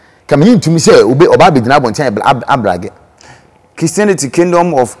ka me ntumi se obi oba be dina bonten abrage Christianity,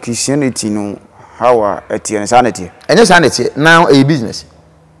 kingdom of Christianity no how etienne sanity enye sanity now a business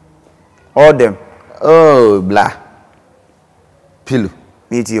all them oh blah pilu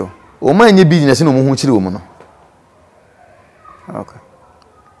meet you o ma nye business no mo hu chiri o mo no okay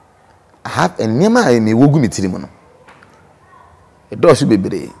I have a nema me wogu mitiri mo no e do so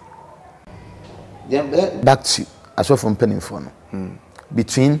bebere back to aso from penning for no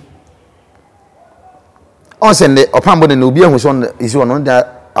between on send opambo ne obi ehun so is one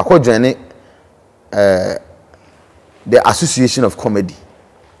that akwadwane the Association of Comedy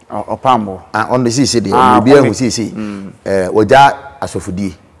opambo on the see the obi ehun see oja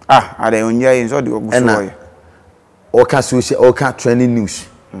asofudie ade onye yin so de oguso ye oka social oka trending news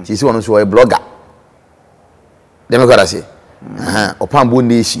she see one so a blogger dem go say opambo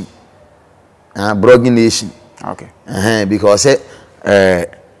nation blogging nation okay because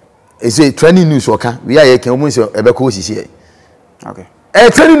it's a trending news oka we are can almost ebeko osisi okay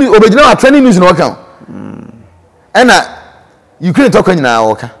trending news obejina trending news no oka and you couldn't talk anyina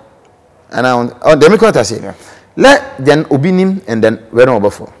oka and on dem go say let then obinim and then we no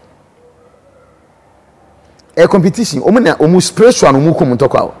obofo a competition omu spiritual no mu kom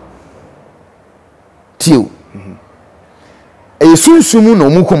ntokwa tio sunsumu no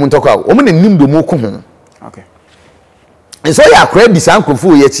mu kom ntokwa omu na nim do mu kom okay and so ya credit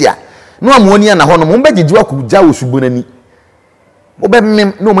sankrofo ye tia no amoni na ho no mo begijiwa ku ja osubonani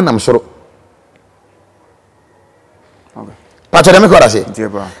obemmem no mo nam soro okay pato dem ko da se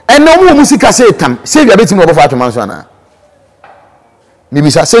and no mo musika se tam se bia betimi obofo atomanso ana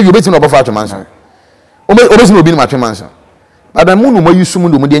mibisa se bia betimi obofo atomanso obesi no obi na atomanso baba mu no mo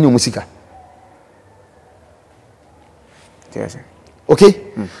yusum no mo de anyu musika yes okay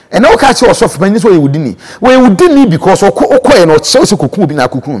and now catch your soft man so you would need because okoye no chelsea kuku bi na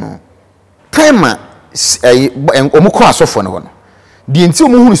kuku no time omukọ asofo no de enti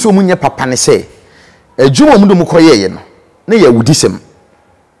omuhunu so omunye papa ne se adwuma omudo mukoye ye no na ya wudisem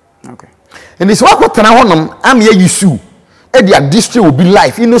okay and this wakotana honom am ya yisu e dia district will be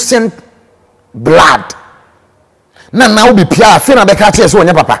life innocent blood na obi pia afi na be ka che so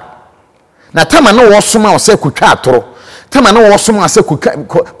onye papa na tama na wo soma o se kutwa atoro tema na wo soma ase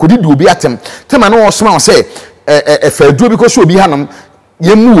kodidi obi atem tema na wo soma ase efaduo bi ko so obi hanom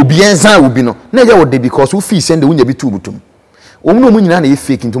yemu obi enza obi no na ye wo de because wo fee send wo nya bi tu butum omu no nyina na ye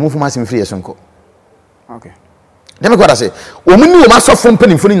fake nto mo fuma asem free yesonko okay dem ko da say omu ni o ma so fom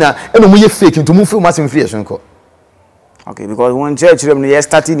panimfo ni na e no mo ye fake nto mo fuma asem free yesonko okay because one church room no ye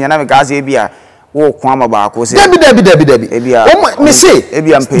starting na me gas e bia wo kwama ba ko se Debi me say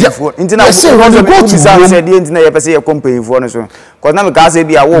ebi am payfo intina say when you go to say die intina ye pese ye companyfo no so cause na me ka say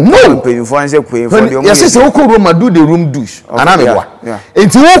bia wo companyfo say payfo de o yes say wo ko room do the room douche ana me boa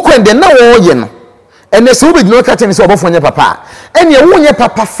enti wo ko de na wo ye no ene se wo be no ka tell me say obofo nye papa ene wo nye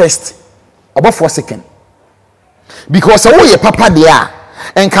papa first obofo second because wo ye papa de a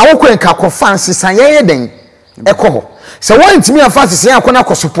enka wo ko enka ko fancy san ye den ekoho se wo ntimi afancy san akona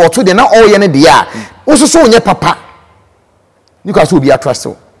ko support de na all ye ne de a wo so wo nye papa ni ka so obi atrust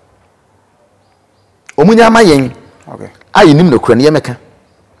wo omunya ma yen okay ayi nim no kura ne ye meka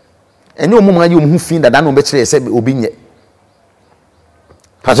ene omumu ayi omu fin dada no be kire se obi nye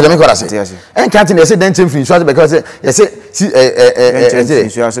Pastor, let me go say. And can't they say dancing for insurance because they say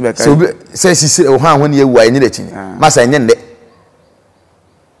say she when you were in it. Massa and yende.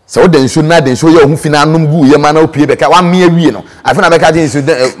 So then should not then show you who finanum goo, your man up here, 1 million. I found a back into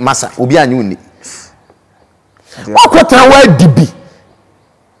Massa, Ubia Uni. What where DB?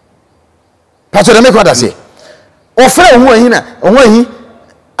 Pastor, let me go say. Or friend who are here, or when he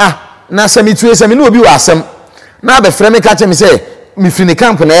now send me to some new awesome. Now the friend catch me say. Me fini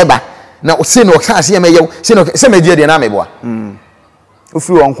camp na eba na o se no ka se me se no se me die de na me boa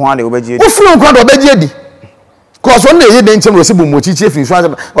ofiri won kwa de obegie di ofiri won kwa de obegie di cause on na ye de nchem ro se bo mochi chie fin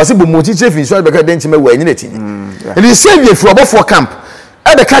so o se bo mochi chie fin so be ka de nchem wa anyi na ti ni Saviour fi obofo camp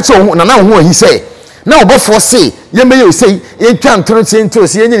e de ka che na na ho hi say na obofo say ye me ye say ye twa ntoro che ntoro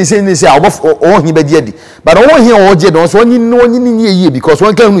se ye nyi ni say obofo o hi be die di but o hi o je don so onyi ni ye because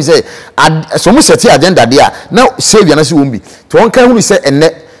one can who say so mu set agenda there now Saviour na se won bi to one can who say enne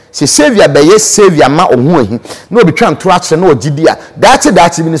se Saviour be ye Saviour ma o ho hi na obi twa ntoro ache na o gidi a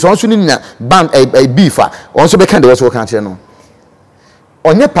that bi ni so ni nya ban beef a on so be kan de so kan che no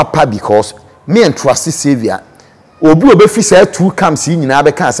onye papa because me and trust Saviour obi obefi say two camps nyina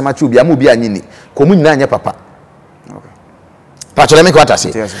be kan asema che obi am obi anyini ko mu nyina anya papa Pastor, let me go to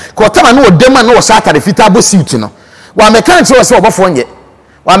say. Kotama no dema no sata de fita bo suit no. Wa meka nche so obofo nye.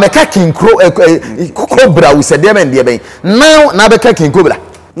 Wa meka king cobra we said dem and dem. Now na beka king cobra.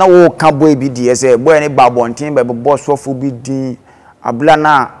 Na wo ka boy bi die say boy ne ba bonten be boss sofo bi din abla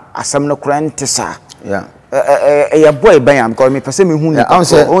na asam no krante sa. Yeah. Ya boy ban am because me pese me hu ni. On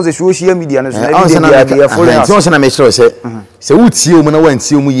say social media no so na be follow us. So na me sure say wutie o mu na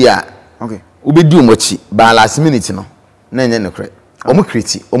wantie o mu yi a. Okay. Ubedi o mochi ba last minute no. Na nye no kre omu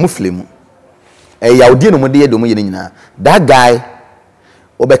kriti omu flemu yaudi no mo de do mo yene nyina that guy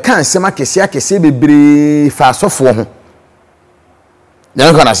obeka ansem akese bebre fa asofo ho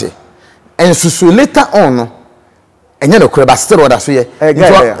na nka na se ensusu later on no enye no kre ba still order so ye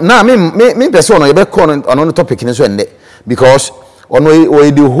na me person no ye be call on topic ni so ende because ono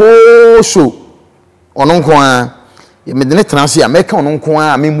the whole show ono nko a me de ne transi america ono nko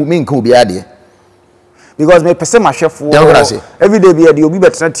a me nka obi ade because me pese ma chef every day be the obi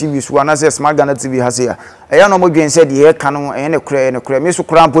better TV so na say smart Ghana TV has here e no mo dwen say the e ka no e ne kure me so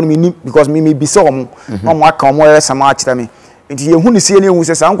kura mpo me because me bi say omo omo aka omo e sama a kira me nti ye hu ni sie ne hu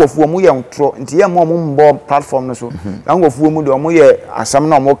say sankofu omo ye ntro nti ye mo mbo platform no so sankofu omo de omo ye asam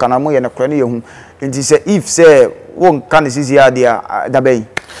na omo kana mo ye ne kure ne ye hu nti say if say won kan sisi ya dia da ben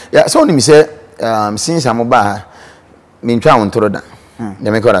yeah so ni me say since am ba me ntwa won toro da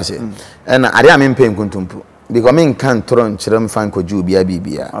ya me kwara say na ade a me mpem kuntumpu because me nkan toro nkyerem fan koju bia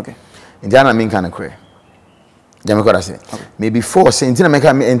bibia okay indiana me nkan kre ya me kwara say me before say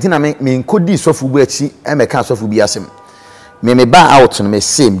intina me nkodi sofu bu achi e me ka sofu bi asem me ba out no me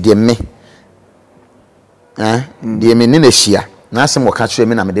same de me de me ni na hia na asem wo ka kire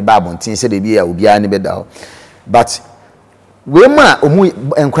me na me de ba abontin say de bia obi a ne be da but we ma omu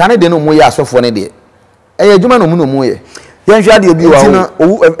enkra ne de no mu ya asofo ne de adwuma no mu no mu ye Yanjua di obi wa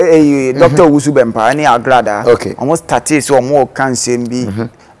Dr. Owusu Bempah ni Agradaa almost 30 so mo kan sembi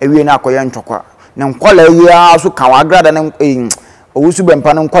ewie na akoye ntwokwa na nkwala ya so kan Agradaa na Owusu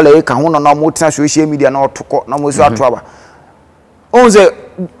Bempah na nkwala ya kan ho na mo tena social media na otoko na mo so ato aba onze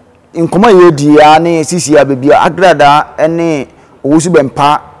nkoma ye di ya na sisi ya bebia Agradaa ene Owusu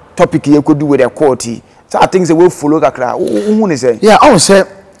Bempah topic ye kodu with the court so I think say we follow kakra hu ni say yeah I say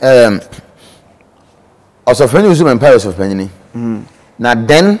also friend Owusu Bempah of Penny. Now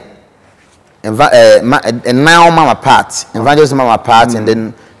then now mama part, evangelist mama part, and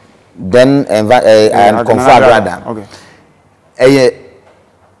then confirm Agradaa. Okay.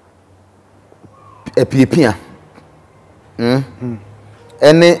 A pipia.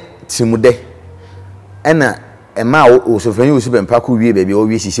 Ene timude. Ena ema also friend Owusu Bempah ku wie baby o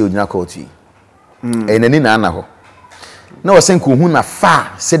wie sisi odina court yi. Enani na na ho. Na wo senku hu na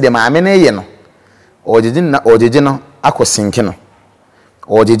fa se de ma amene ye no. Ojeje no akosinke no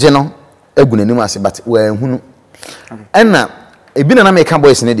ojeje no eguna nim ase but we hunu enna ebi na make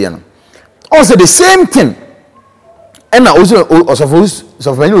boys ne de no also the same thing enna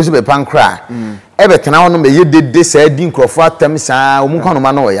so many Owusu Bempah kra ebe tena ho no me ye dede sa di nkrofo atam sa omu kwano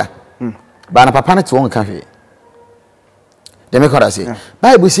ma no ya ba na papa ne to won ka hwe dem ko da say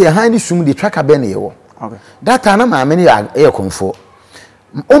Bible say hand sum the tracker be na ye wo okay that time na ma me ne ye konfo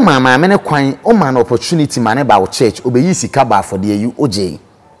o ma me ne kwan o ma na opportunity ma ne ba wo church obeyi sika ba for the you oje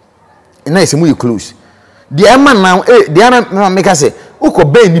na esemu you close the man now the ana make say uko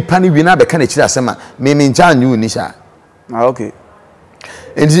be nipa ne wi na be ka na kira asema me nja nyu ni sha okay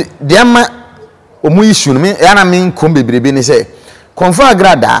and the ama omu issue me yana me kom bebrebe ni say konfa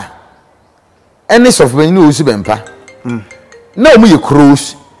Agradaa any of me no Owusu Bempah na omu ye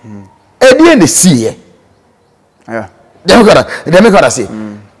cruise e die ne see yeah dem ko da say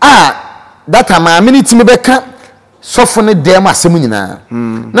that time me nitimi beka sofo ne dem asem nyina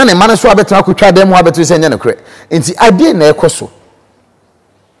na ne mane so abetra akotwa dem ho abeto se nya ne kre enti ade na ekoso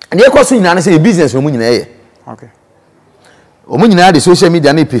ade ekoso nyina na say business omu nyina ye okay omu nyina de social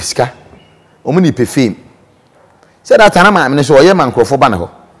media na peska omu ni pe fame say that time ma me so oye mankrofo ba ne ho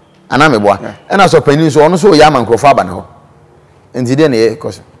ana me boa na so panin so ono so oye mankrofo aba ne ho enti de na ye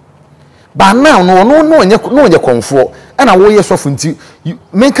ekoso ba now no onye konfo na wo ye sofo nti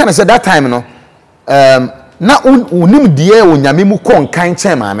me kan say that time no na unim die onyame mu kon kan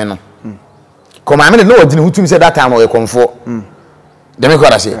chen maame no ko maame no odine hutum say that time o ye konfo dem ko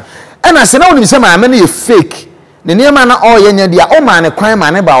da say na se na unim say maame no ye fake ne niam na o ye nya dia o ma ne kwan ma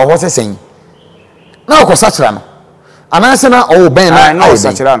ne ba o ho sesen na o ko sachira no ana se na o ben na o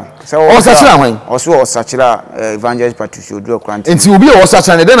sachira no o sachira hwan o so o sachira evangelist Patricia Oduro Grant enti obi o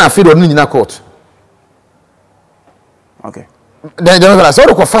sachira ne den na fe do no nyina court okay then the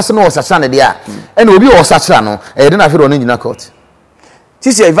so ko fast no sachira ne dia and obi o sachira no den na fe do no nyina court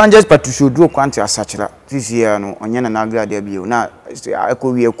this evangelist Patricia Oduro Grant asachira this year no onye na Agradaa bio na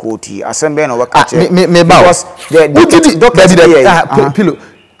eko wie court asembe na waka che me ba because the doctor pillow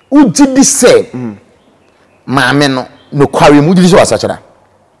ujidi say maame no kware mu ujidi so asachira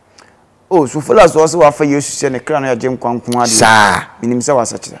oh so fela so wa fa Yesu se ne kra na agem kwankon ade sa minim se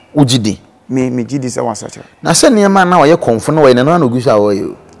wasachira ujidi me gidi se wasachira na se ne ma na oye konfo na oye na no gusa oye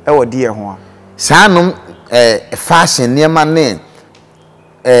e wo de ho a sa no fashion ne ma ne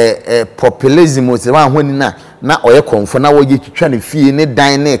populism se wa honi na oye konfo na wo ye twitwa ne fie ne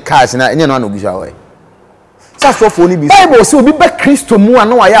dan ne cars na enye no gusa oye sa sofo ni bi Bible se obi ba Kristo mu a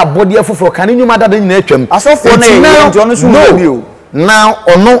na wa ya abode afoforo kan nyuma dada nyina atwam asofo na ye nti ono so bi o now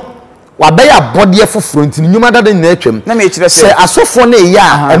ono wabaya body foforo ntini nyuma dada nyina atwam na me kire se asofo na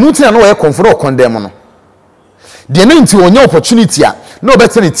eya anu tina na wo ye conforo condemn no de na nti onye opportunity a na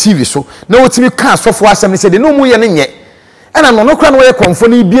obetene TV so na wotimi ka asofo asem ne se de no mu ye ne nye ena no kra na wo ye confo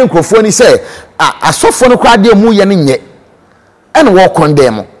na ibie nkrofo ni se asofo no kra de mu ye ne nye ena wo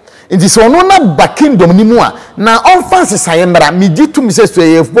condemn nti se ono na ba kingdom ni mu a na on fancy sayembra me gitu mi se so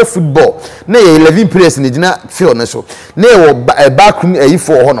ye football na ye 11 players ni gina field ne so na ye back room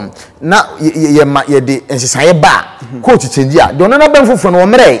for honom na ye de ensisaye ba coach change a de ono na ban fofo no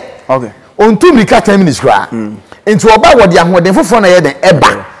mere okay on to mika 10 minutes kra nti oba wo de ahoden fofo na ye den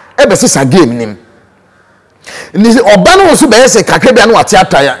ebe sesa game nim ni oba no so be se kakra bia na wate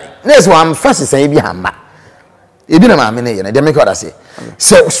ataya na so am fancy saye bi hamba ebi na maame ne ye na de make order say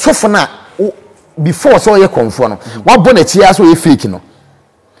sofo na before so ye konfo no wa bo na chia so ye fake no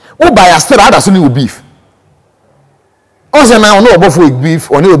wo buy astere ada so ni beef o se na ono obofour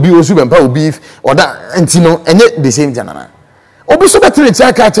beef oni obi Owusu Bempah beef oda ntino enye the same janana obi so betre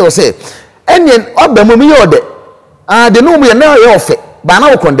chia ka che o say enye obamo mi ye ode de no mu ye na ye ofe ba na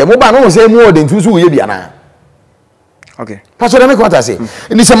wo condemn ba na wo say mu ode ntu so wo ye bia na okay pastor dem ko ta say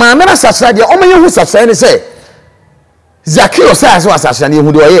ni se maame na sachira de o me ye hu sachira ni say Zakio says was asane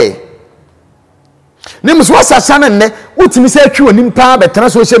hu de oye nim so asasane ne utimi se atwi onim pa betena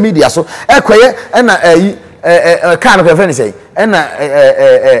social media so ekoye na kan of friend say na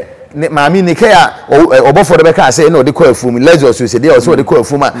maami ni kaya obofour be ka say na ode ko afum leisure so say de o so ode ko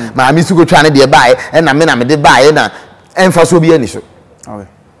afum maami su go twa ne de bae na me de bae na emfa so bi ani so okay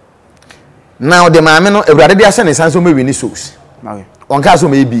now the maami no ewrade de asane san so me wi ni souls okay on ka so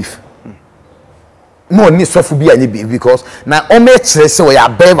me beef no ni sofu bi anye because na o me kire se we ya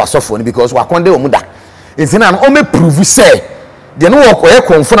beva sofu ni because wa konde omu da entina no o me prove say de no wo koye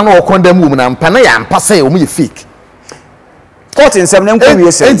konfo na wo konde mu na mpa na ya mpa say omu ye fake 47 nem ko wie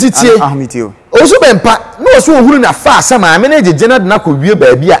say ahmitio Owusu Bempah no so ohuru na fa asama ame na jeje na de na ko wie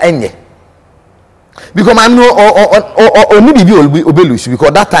ba bia enye because man no o ni bibi obelushi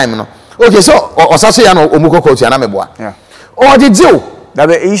because that time no okay so osaso ya no omu kokoti na meboa yeah o jeje that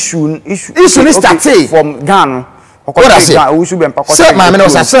be issue ni start from Ghana. What I say? Owusu Bempah. Say my man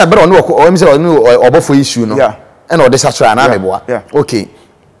was say but no o say no Obofour issue no. Yeah. And all this actually na me boa. Yeah. Okay.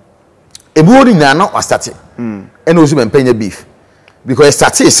 Ebuori na no was start. And Owusu Bempah nya beef. Because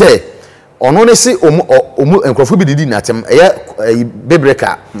start say ono ne say enkrofo bi didi natem eye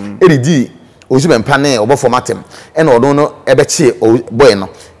bebreka eridi Owusu Bempah ne Obofour matem and ono no ebeche boy no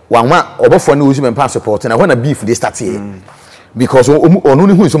wanwa Obofour ne Owusu Bempah support na when a beef dey start here because ono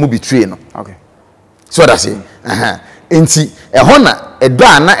ne hu so mo betray no. Okay. So that's it. Enti ehona edo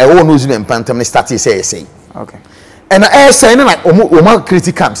na ewo no Owusu Bempah ntam ne start say. Okay. And say na omo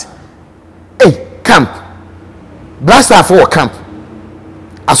critic camps. Hey, camp. Blaster for camp.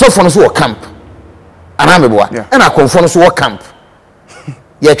 Asofo no so camp. Anameboa. And akonfo no so camp.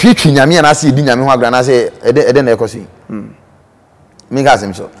 Ye twitwi nyame na se di nyame ho agra na se ede na ekosi. Me ga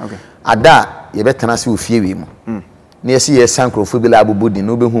asem so. Okay. Ada ye betena se ofie wi mu. Na ye se ye sankrofo bi la abobodi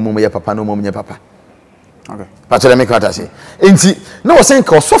no be hu mu ye papa no mu ye papa. Okay. Patole me kwata se. Enti na wo sen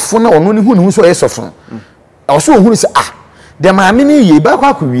ka osofo na ono ne hu ne hu so ye sofo. Also hu se the maame ne ye ba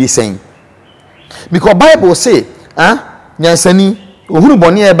kwa kwi sen. Because Bible say, nyansani ohunu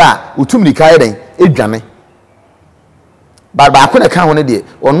bone e ba otumri kai den edwane. Ba ko na ka ho ne de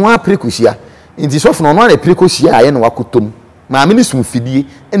ono aprekosia. Nti sofo no ono aprekosia aye na wakotom. Maame ne sumfidie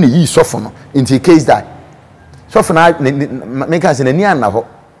e na yi sofo no. Nti case that sofo na make us na ni anaho.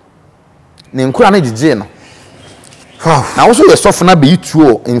 Ne nkura na gige no. Now also the sofo na be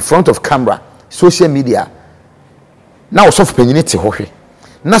tuo in front of camera, social media. Now sofo penyini te hohwe.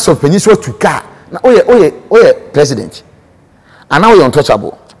 Na sofo penyini so to car. Na oye president. And now you're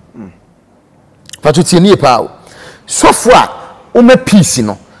untouchable. But you see pa. So far, ume peace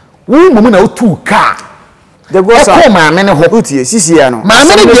no. Wo mumu na otu car. The go sa. Ma me ne ho. Utie sisi ya no. Ma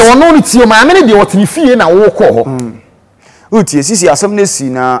me ne de ono ni tie ma me ne de otini fie na wo ko ho. Utie sisi asem si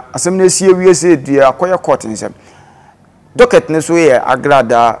na ewie se dua akoye court nsem. Docket ne so ye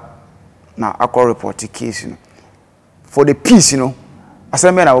Agradaa na akọ report case no. For the peace no.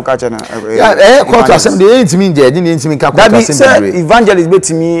 Assemble na woka chana court assembly intimi nje di intimi ka court assembly evangelist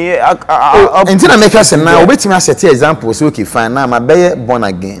betimi intina make us na obetimi asset example so okay fine na ma be born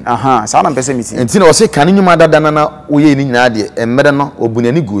again sa na pese meeting intina o se kan nyuma dada na oye ni nyina de emere no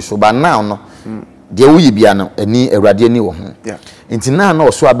obunani gu so ba now no de oyi bia no ani awurade ani wo ho intina na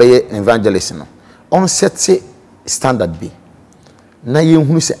o so abaye evangelist no on set standard be na ye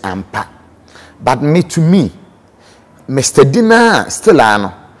hunu se ampa but me to me Mr. Dina still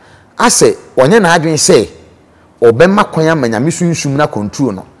ano. I say, onye na adwen say, obema kwanya manya misunshum na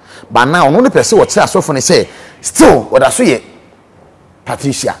control no. But now no person what say asofo ne say, still what aso ye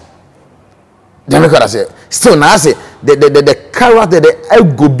Patricia. Dem ko say, still na say the character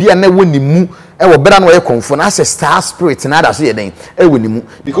the go bia na woni mu e wo bera no ye konfo na say star spirit na da so ye den e woni mu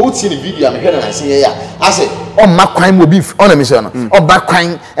because what see the video am here na say ya I say o ma kwan mo beef on me say no o ba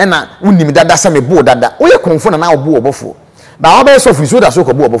kwan e na woni mi dada say me bo dada o ye konfo na wo bo Obofour ba o be so fi so da so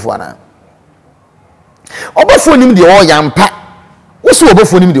ko bo Obofour na Obofour nim de o yampa wo so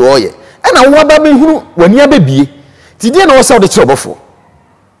Obofour nim de o ye e na wo ba be huru wani ababie ti die na wo say o de kire Obofour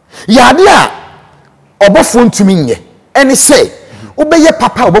ya de a Obofour ntumi nye eni say obeye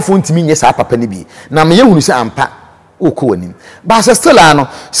papa Obofour ntimi nye sa papa ni bi na me yehunu se ampa okọ wanim ba se still ano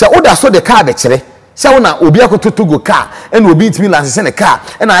se oda so de car be kire se wona obi akototo go car ena obi ntimi license ne car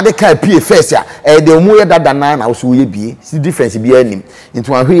ena ade car pie first ya de omu ye dada na wo so ye bie si difference bi anim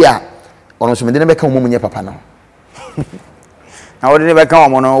nti wan hwe ya ono so me de ne be ka omu nye papa na na wo de ne be ka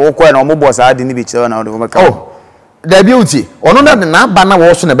omu no wo ko na omu boss ade ni bi kire na wo de be ka da bi uti ono na ba na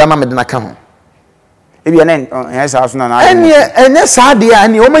wo so ne be ma me de na ka ho ebi enen sa so na ene sa de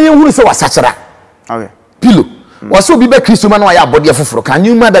ani o maye huru se wasachara okay pilo waso bi be Kristo ma na ya abode foforo kan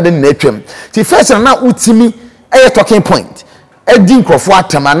nyuma da de na atwam ti first na utimi eye talking point edi nkrofo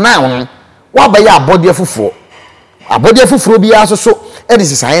atama na wa ba ya abode foforo bi aso so e de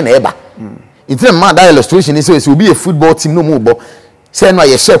sisan na eba intre ma da illustration is so be a football team no mo bo say no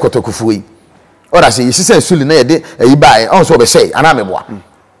ye share kotokufu yi ora say yisi suli na ye de yi ba on so be say ana meboa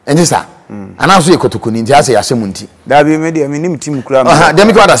enji sa ana so ye kotokuni nti ase yasem nti da bi me de me nim team kura ma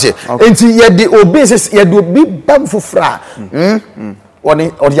dem ko adase enti ye de obi se ye de obi bam fofra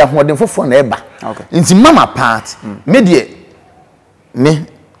oni ya hoden fofo na eba enti mama part me de me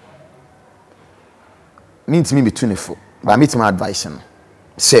ntimi between fo ba me tim advice no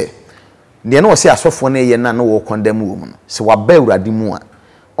say de no say asofo na ye na no wo condemn wo mu no se wa ba awurade mu a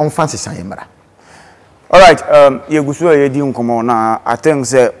on fancy san yemra. All right, you go through your now. I think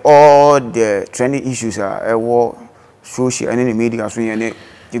say all the trending issues are social and in the media. So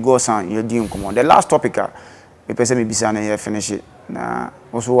you go sign your deal. The last topic, me pese me bisa na ye finish na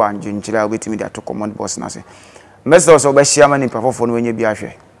wo so wa njenchira obetimi da to command boss na se message so ba share mani pafofo no wenye bi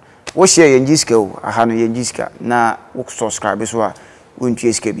ahwe wo share ye njiska o aha no ye njiska na wo subscribe so a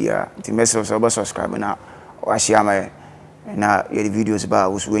wontie ska bia ti message so ba subscribe na wa share ma na ye videos ba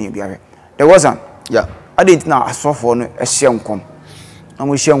wo so wenye bi ahwe there was an yeah I didn't know asofo no ehye nkom na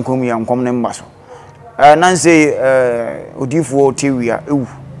mo hye nkom ya nkom ne mba so nan say odifo tawiah ewu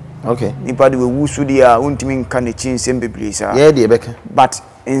okay nipa de Owusu dia untimi nka ne chinsem bebre sa yeah de beka but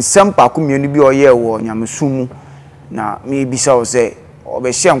in some pakumienu bi oye wo nyamesumu na me bisa o say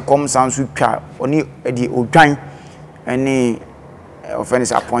obehye nkom sanso twa oni edi odwan ene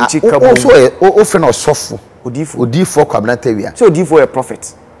offense aponchi kabo o friend osofo odifo kwabna tawiah so odifo a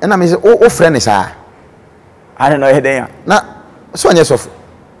prophet and I mean o friend is I don't know here na so anya sofo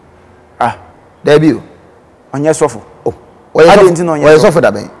debut anya sofo oh o sofo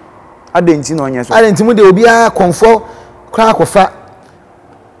da ben adenti no anya sofo adenti mu de obi a konfo kra akofa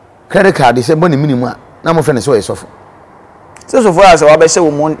credit card se boni minimum a na mo friend so o sofo so sofo as wa be se wo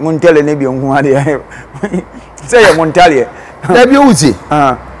montele ne bi onhu ade say ye montale debut uti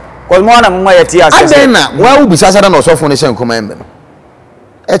cause mo na mo ye ti asese aden na wa ubisa sada na sofo ne se nkoma embe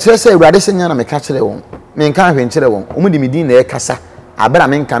e kire se urade se nya na me ka kire won me nka hwe nkire won omudi midin na e kasa abera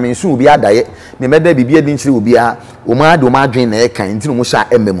me nka me nsu obi adaye me meda bibia di nkire obi a o ma do ma adwen na e kan ntino mo sha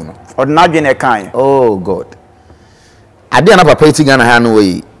embe mu no odna adwen e kan oh god ade na papa eti gana ha no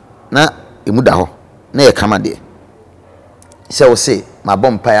we na emu da ho na e kama de se o se ma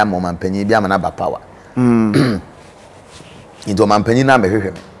bom pa ya mo mampanyi bi ama na ba power into mampanyi na me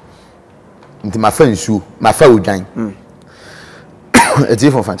hwehwe me nti ma fa nsu ma fa odwan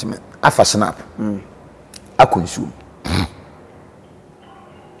eti fo fantime afa snap akonsu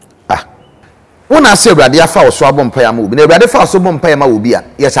wona se urade afa wo so abompa ya ma obi na urade fa so bompa ya ma obi a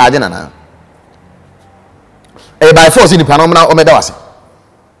ye charge na na e by force ni panom na o meda wase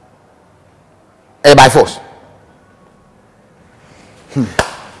e by force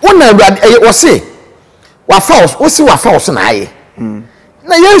wona urade wo se wa fa wo si wa fa so na aye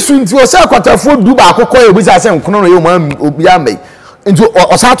na yesu nti wo se akwatafo du ba akokọ e obi se nkono no ye ma obi amai nti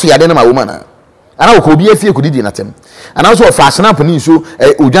o sa to yade na ma wo ma na ana wo ko obi afie ko didi na tem ana so fa snap ni so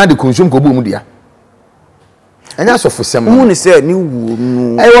odwan de konsum ko bo mu dia anya so fo sem mu ni se ni wu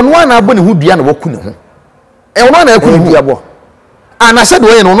nu wono na abo ne hu dua na woku ne ho wono na eku dua bo ana said wo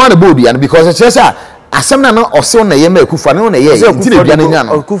ye no na bo dua because it says asem na ose na ye ma ekufa na ye nti na dua na nya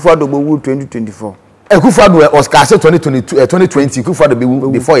no ekufa do bo wu 2024 ekufa do Oscar 2022 2020 ekufa do be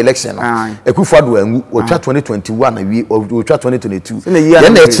before election no ekufa do angu otwa 2021 na wi otwa 2022 ye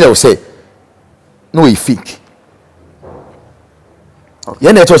na e kire o say no e fake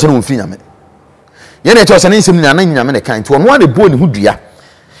ye na e to se no mfi nyame ye na e to se ne nsem ni na nyame ne kan nti wono na bo ne hu dua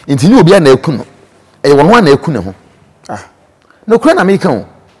nti ni obi na eku no e wono na eku ne ho no kura na me kan o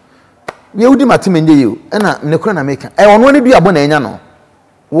we udi matime nje yo na ne kura na me kan e wono ne dua bo na enya no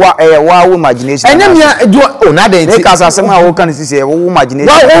wa wo imagination enya mia do o na den ti ka asase ma wo kan sisi wo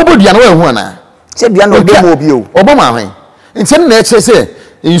imagination wa bo dua na wa hu ana se dua na obo mo obi o obo ma hwan nti na e kire se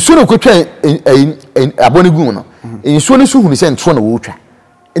nsu no kwetwa abone gu no nsu no su hu ni se ntro na wo twa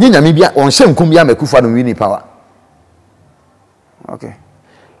enye nyame bia on hye nkom bia makufa no wini power okay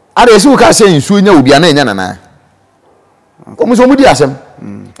ara esi ka se nsu nya obi ana enya nana omo so mudi asem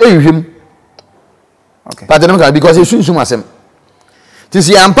ehwehwem okay but dem ka because esu asem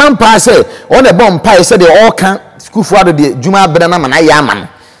tisi ampam pa se on e bom pa se de all kan kufu ado de juma abena na mana ya ama no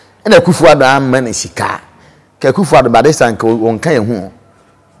na kufu ado amma na sika ka kufu ado badesa nka on kan ehu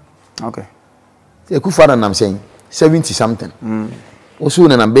okay kufu ado nam sen 70 something osu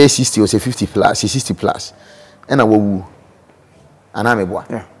na be 60 or say 50 plus 60 plus na wawu ana meboa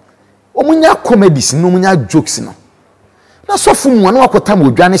yeah omunya comedies no munya jokes no na sofu mu na wakota mo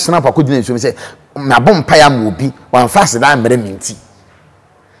odwane snap akodina nso me say na bom pa ya mo obi wan fast da mere minti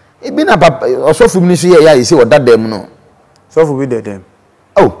ebi na papa osofu mi so ye ya ise oda dem no sofu bi de dem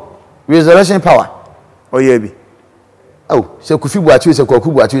oh resurrection power oh yeah bi oh se kufi bu atu se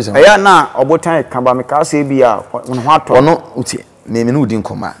kwaku bu atu se eya na obotan kan ba me ka se bi a no ho ato ono uti me no udi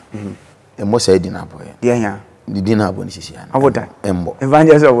nkoma emmo sa edi na boy de nya di na abo ni sisi ana obotan embo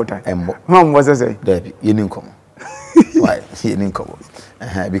evangelist obotan embo mo se say David ye ni nkomo why ye ni nkomo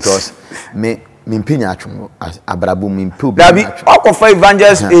because me mpinya atwo abrabo mpi David okofa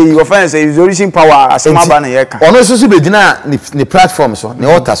evangelist your friends say resurrection power asema ba na ye ka ono so be gina ni platform so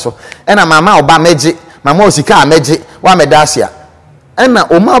ni altar so ena mama oba meje mama osika meje wa medasia ena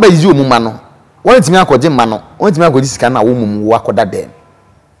o ma ba yizi omuma no won timi akoje ma no won timi akoje sika na wo mum wo akoda dem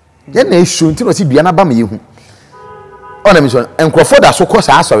ye na esho ntino si dua na ba me yehu ona mi so enkrofo da so ko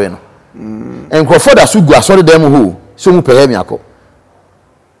sa asore no And Crawford as you go, I saw them who so mu pay me ako.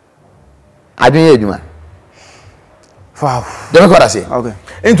 I don't hear you. Wow. Dem ko da say. Okay.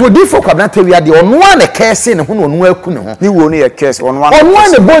 Into odifo kwabna tawiah de ono an e kese ne ho no ono aku ne ho. Ni wo ni e kese ono an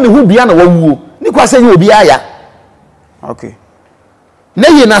e boni hu bia na wawuo. Ni kwa say obi aya. Okay. Na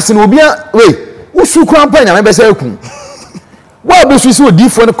ye na se no obi we usu kwan pa nya me be say aku. Wa be su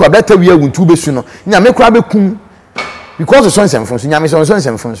odifo ne kwabna tawiah wuntu be su no. Nya me kwa be kun. Because the songs and from nya me songs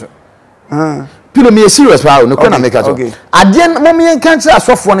and from so. Pilo me serious pa no kwa na make ato. Ade mo me enkan kira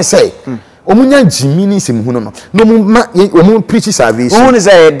asofo ne say. Omunya jimini semhu no no mu preach salvation who is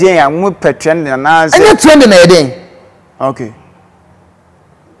a den a mu petrend na any trend na den. Okay.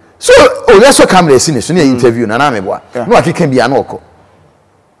 So let's come so ne interview na me boa no akeka bia na okọ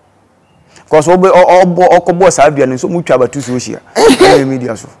because okobo salvia no so mu twa batu so hia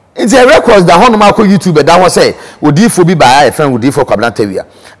media so it's a record that on my YouTube that was say odifo bi ba a friend odifo kwabna tawiah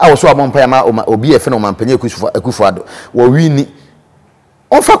a wo so abon pa ya ma obi e fe no mampanye akufuado wo wini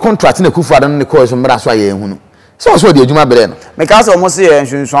offer contract na kufuado no call so mra so aye ehunu so de adwuma bere no me ka say omo say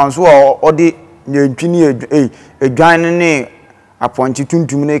nhwenswan so o de nyantwini edwan ne aponchi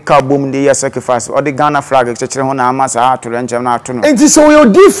tuntum ne ka bom de ya sacrifice o de Ghana flag chekere ho na amasa atore nchem na ato no enti so we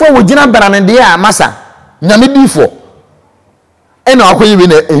odifo wo gina bera ne de ya amasa nyame difo ena akoyi we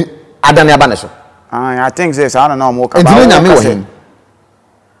na adane aba ne so I think this I don't know mo ka ba enti nyame wo hen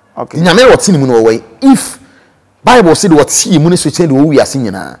okay nyame wo tini mu no we if Bible said what see mu ne so chen de wo wiase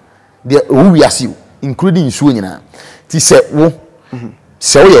nyina de wo wiase including nsuo nyina ti se wo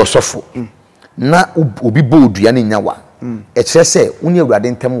se wo ye osofo na obi bodua ne nyawa e kire se woni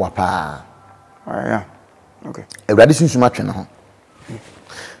awurade ntem wa pa yeah okay awurade sunsuma twe na ho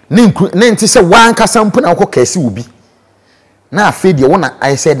ne nti se wan kasa mpo na ko kase obi na afi de wo na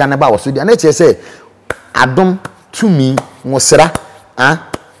ai se da ne ba wo so de na kire se adom tumi ngosra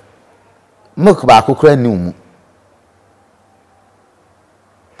mok ba akokra ni mu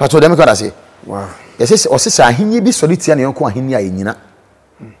pato dem ko da se wow yes osisa ahenye bi soliti na yonko ahenye ayenyina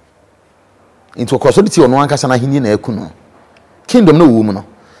into ko soliti ono ankasa na ahenye na eku no kingdom no wo mu no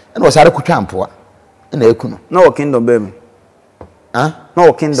na osare kutwa ampoa na eku no no kingdom be me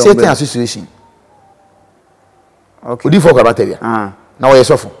no kingdom Satan association okay odifo kwabna tawiah na wo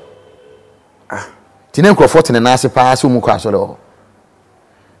yesofo tinen Crawford ne na ase pa so mu kwa so le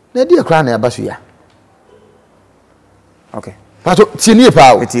na di ekra na abaso ya okay pato tinie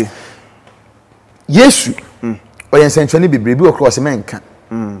pa o eti Yesu oyen sentwani bibrebi o cross menka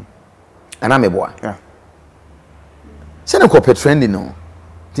ana meboa yeah se na ko petrending no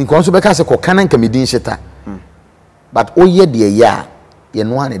tin ko so be ka se ko kanan ka medin shita but oye de ya ye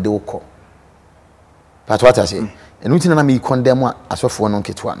no ane de ukọ pato ata se enu tin na me condemn asofo no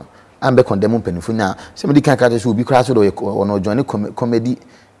nketwa no ambe condemn mpanifo nya se me di kan ka se obi kra so do ono join comedy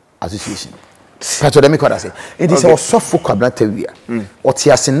association pato dem ko say it is osofo kwabna tawiah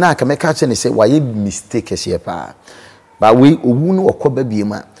oti ase na ka me ka che ne say waye mistake se pa ba we owu no okoba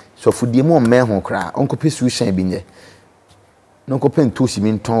biema sofo die mo me ho kra onko pesu shan bi nye nonko pento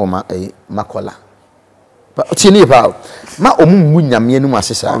simi nton ma makola pa oti ni pa ma omu nyame anu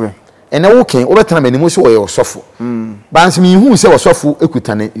asesa ene wo ken obetana manimo so oye osofo ba nsimi hu se osofo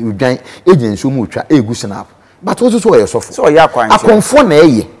ekutane udwan ejenso mu twa egu snap but wo so oye osofo so oye akwan akonfo na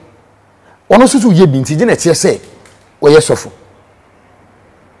eye ono susu ye binti je na tie se oye sofo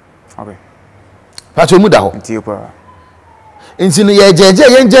okay pato mu da ho ntie pa nti no ye jeje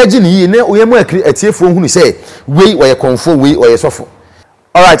ye njeje ni yi ne oye mu atiefo hunu se wei oye konfo wei oye sofo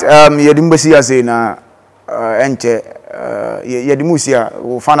all right ye dimbosi ya say na enche ye dimusi ya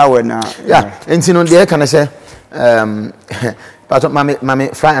wo fana we na yeah nti no de kana se pato mame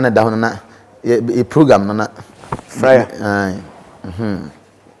fry ana da ho na e program no na fry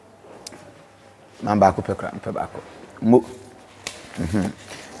mamba ko pekra ba ko mo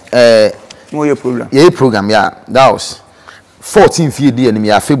mo ye program yeah that was 14th year day ni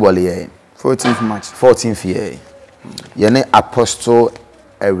ya February year 14th March 14th year ye ne Apostle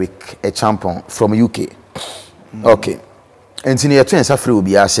Eric a champion from UK okay entini ye twen safre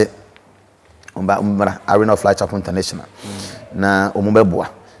obi ase umba Arena of Light Chapel International na omubeboa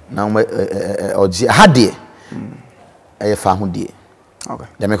na oji hade e fa ho die okay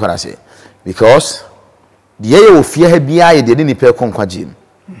dem ko say because the ye ofia ha bia ye de ni pe konkwaje mu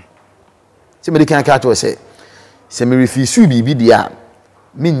se me de kan ka to say se me refuse bibi dia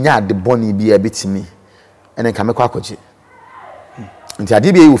me nya de boni bia betimi ene ka me kwa akwaje nti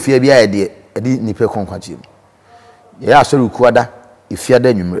ade bia ye ofia bia ye de ni pe konkwaje mu ye asori ukuada ifia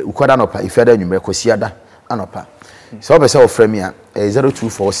da nwumre ukuada no pa ifia da nwumre kwasiada anopa so obese ofremi a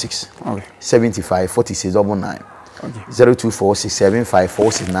 0246 okay 75 46 99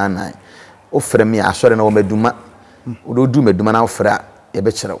 0246754699 ofre me asore na wo meduma wo do meduma na ofre a ye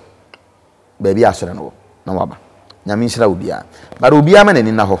be kire baby asore na wo na waba nyame nshira obia bara obia ma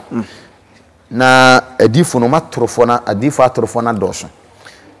nani na ho na adifo no matrofo na adifo atrofo na doso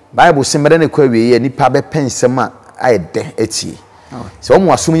Bible simere ne kwa wiye nipa be pensem a ayede etie se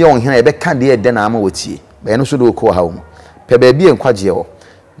omo asum ye won hena ye be ka de ede na ama watie be no so do ko ha wo pe ba bi enkwaje wo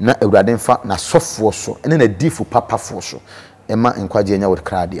na awurade mfa na sofo so ene na adifo papafo so ema enkwaje nya wo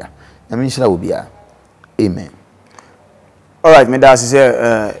kradia nyame nshira obia amen. All right, me da say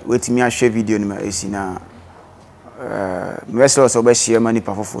wetimi a share video ni ma esina me so be share mani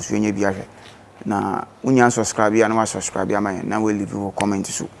papafo so nya bi ahwe na unya subscribe ya na wa subscribe ya man na we leave a comment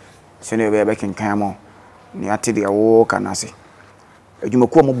so ne be kan mo ni ate de wo kana se adwuma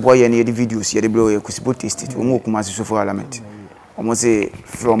ko mo boye na ye de videos ye de bro ye kusibo taste o mo kuma se so for element o mo se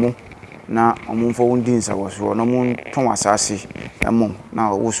from na o mo fo won din sa wo so no mo ton asase emo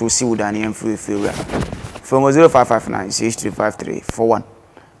na wo so si wuda ne free from 0559635341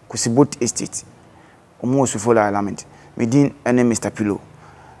 kusibo estate o mo so for element me din ene Mr Pillow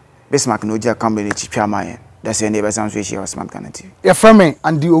Bismarck no ja company chipia maye that's the neighbor sound share Smart Ghana TV. Yeah, from me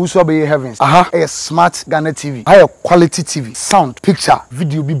and the Owusu Bempah heavens. A Smart Ghana TV. Higher quality TV, sound, picture,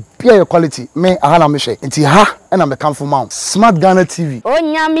 video be higher quality. Me na me share. Enti and I'm come from mount. Smart Ghana TV. Oh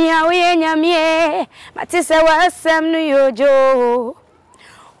nyamia we nyamie, matise wa asem no yojo.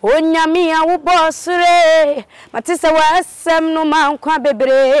 Oh nyamia wo bossure, matise wa asem no mankwa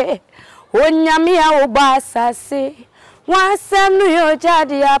bebre. Oh nyamia wo basase. Wasem no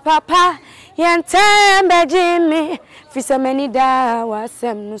yojadi ya papa yentembe jimi fisemeni da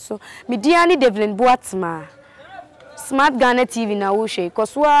wasem no so midiani Devlin Boatma Smart Ghana TV na wo hwe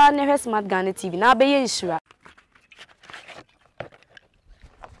koswa ne hwe Smart Ghana TV na be ye nhira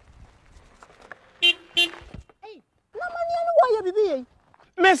na mani anu wo ye bibi ye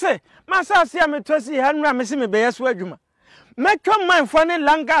mese masasi ya metosi hanra mese me be yeso adwuma Meka man fone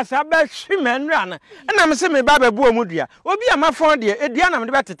langas aba hwime nra na na me se me ba ba bu omudua obi ama fon de edua na me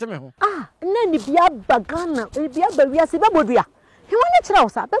de betete me ho na ni bia bagana bia ba wiase be bodua he woni kira wo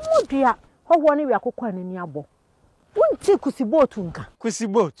sa be modua hoho ne wi akokwa na ni abo wonti kusibotu nka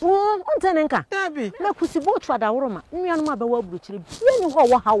kusibotu ontene nka dabi na kusibotu adawroma nnuanu ma be wa buruchire bi ni ho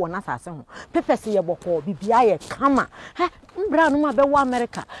wo ha wo na sase ho pepese ye boko bibia ye kama mbra no ma be wa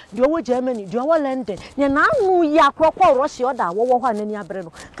America de wo Germany de wo London nya na anu ya krokọ Russia oda wo ho anani abre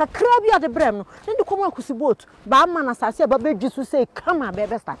no kakra bi ade brem no ndi komo kusibotu ba ma na sase ba be dwisu say kama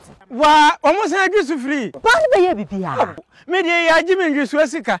be start wa omo san dwisu free ba ni be ye bibia me de ya jimi dwisu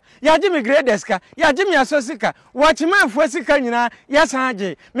asika ya jimi grades ka ya jimi asosika watchman asika nyina ya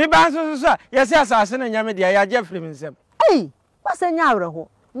sanje me ba so ya se asase na nyame de ya je free nsem wasanya awreho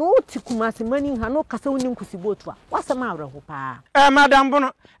no tikumase mani ha no kasa woni kusibotu a wasama awreho pa madam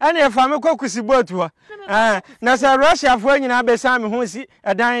bono ene e fa me ko kusibotu na se Russia fo nyina be san me ho si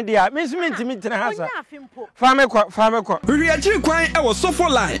edan de a me sumenti mi tena hasa fa me ko Riachi kwan e wo sofo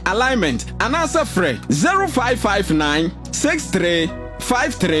line alignment anasa frɛ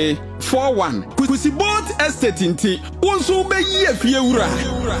 0559635341 Kusibot estate nti wonso be yi afie wura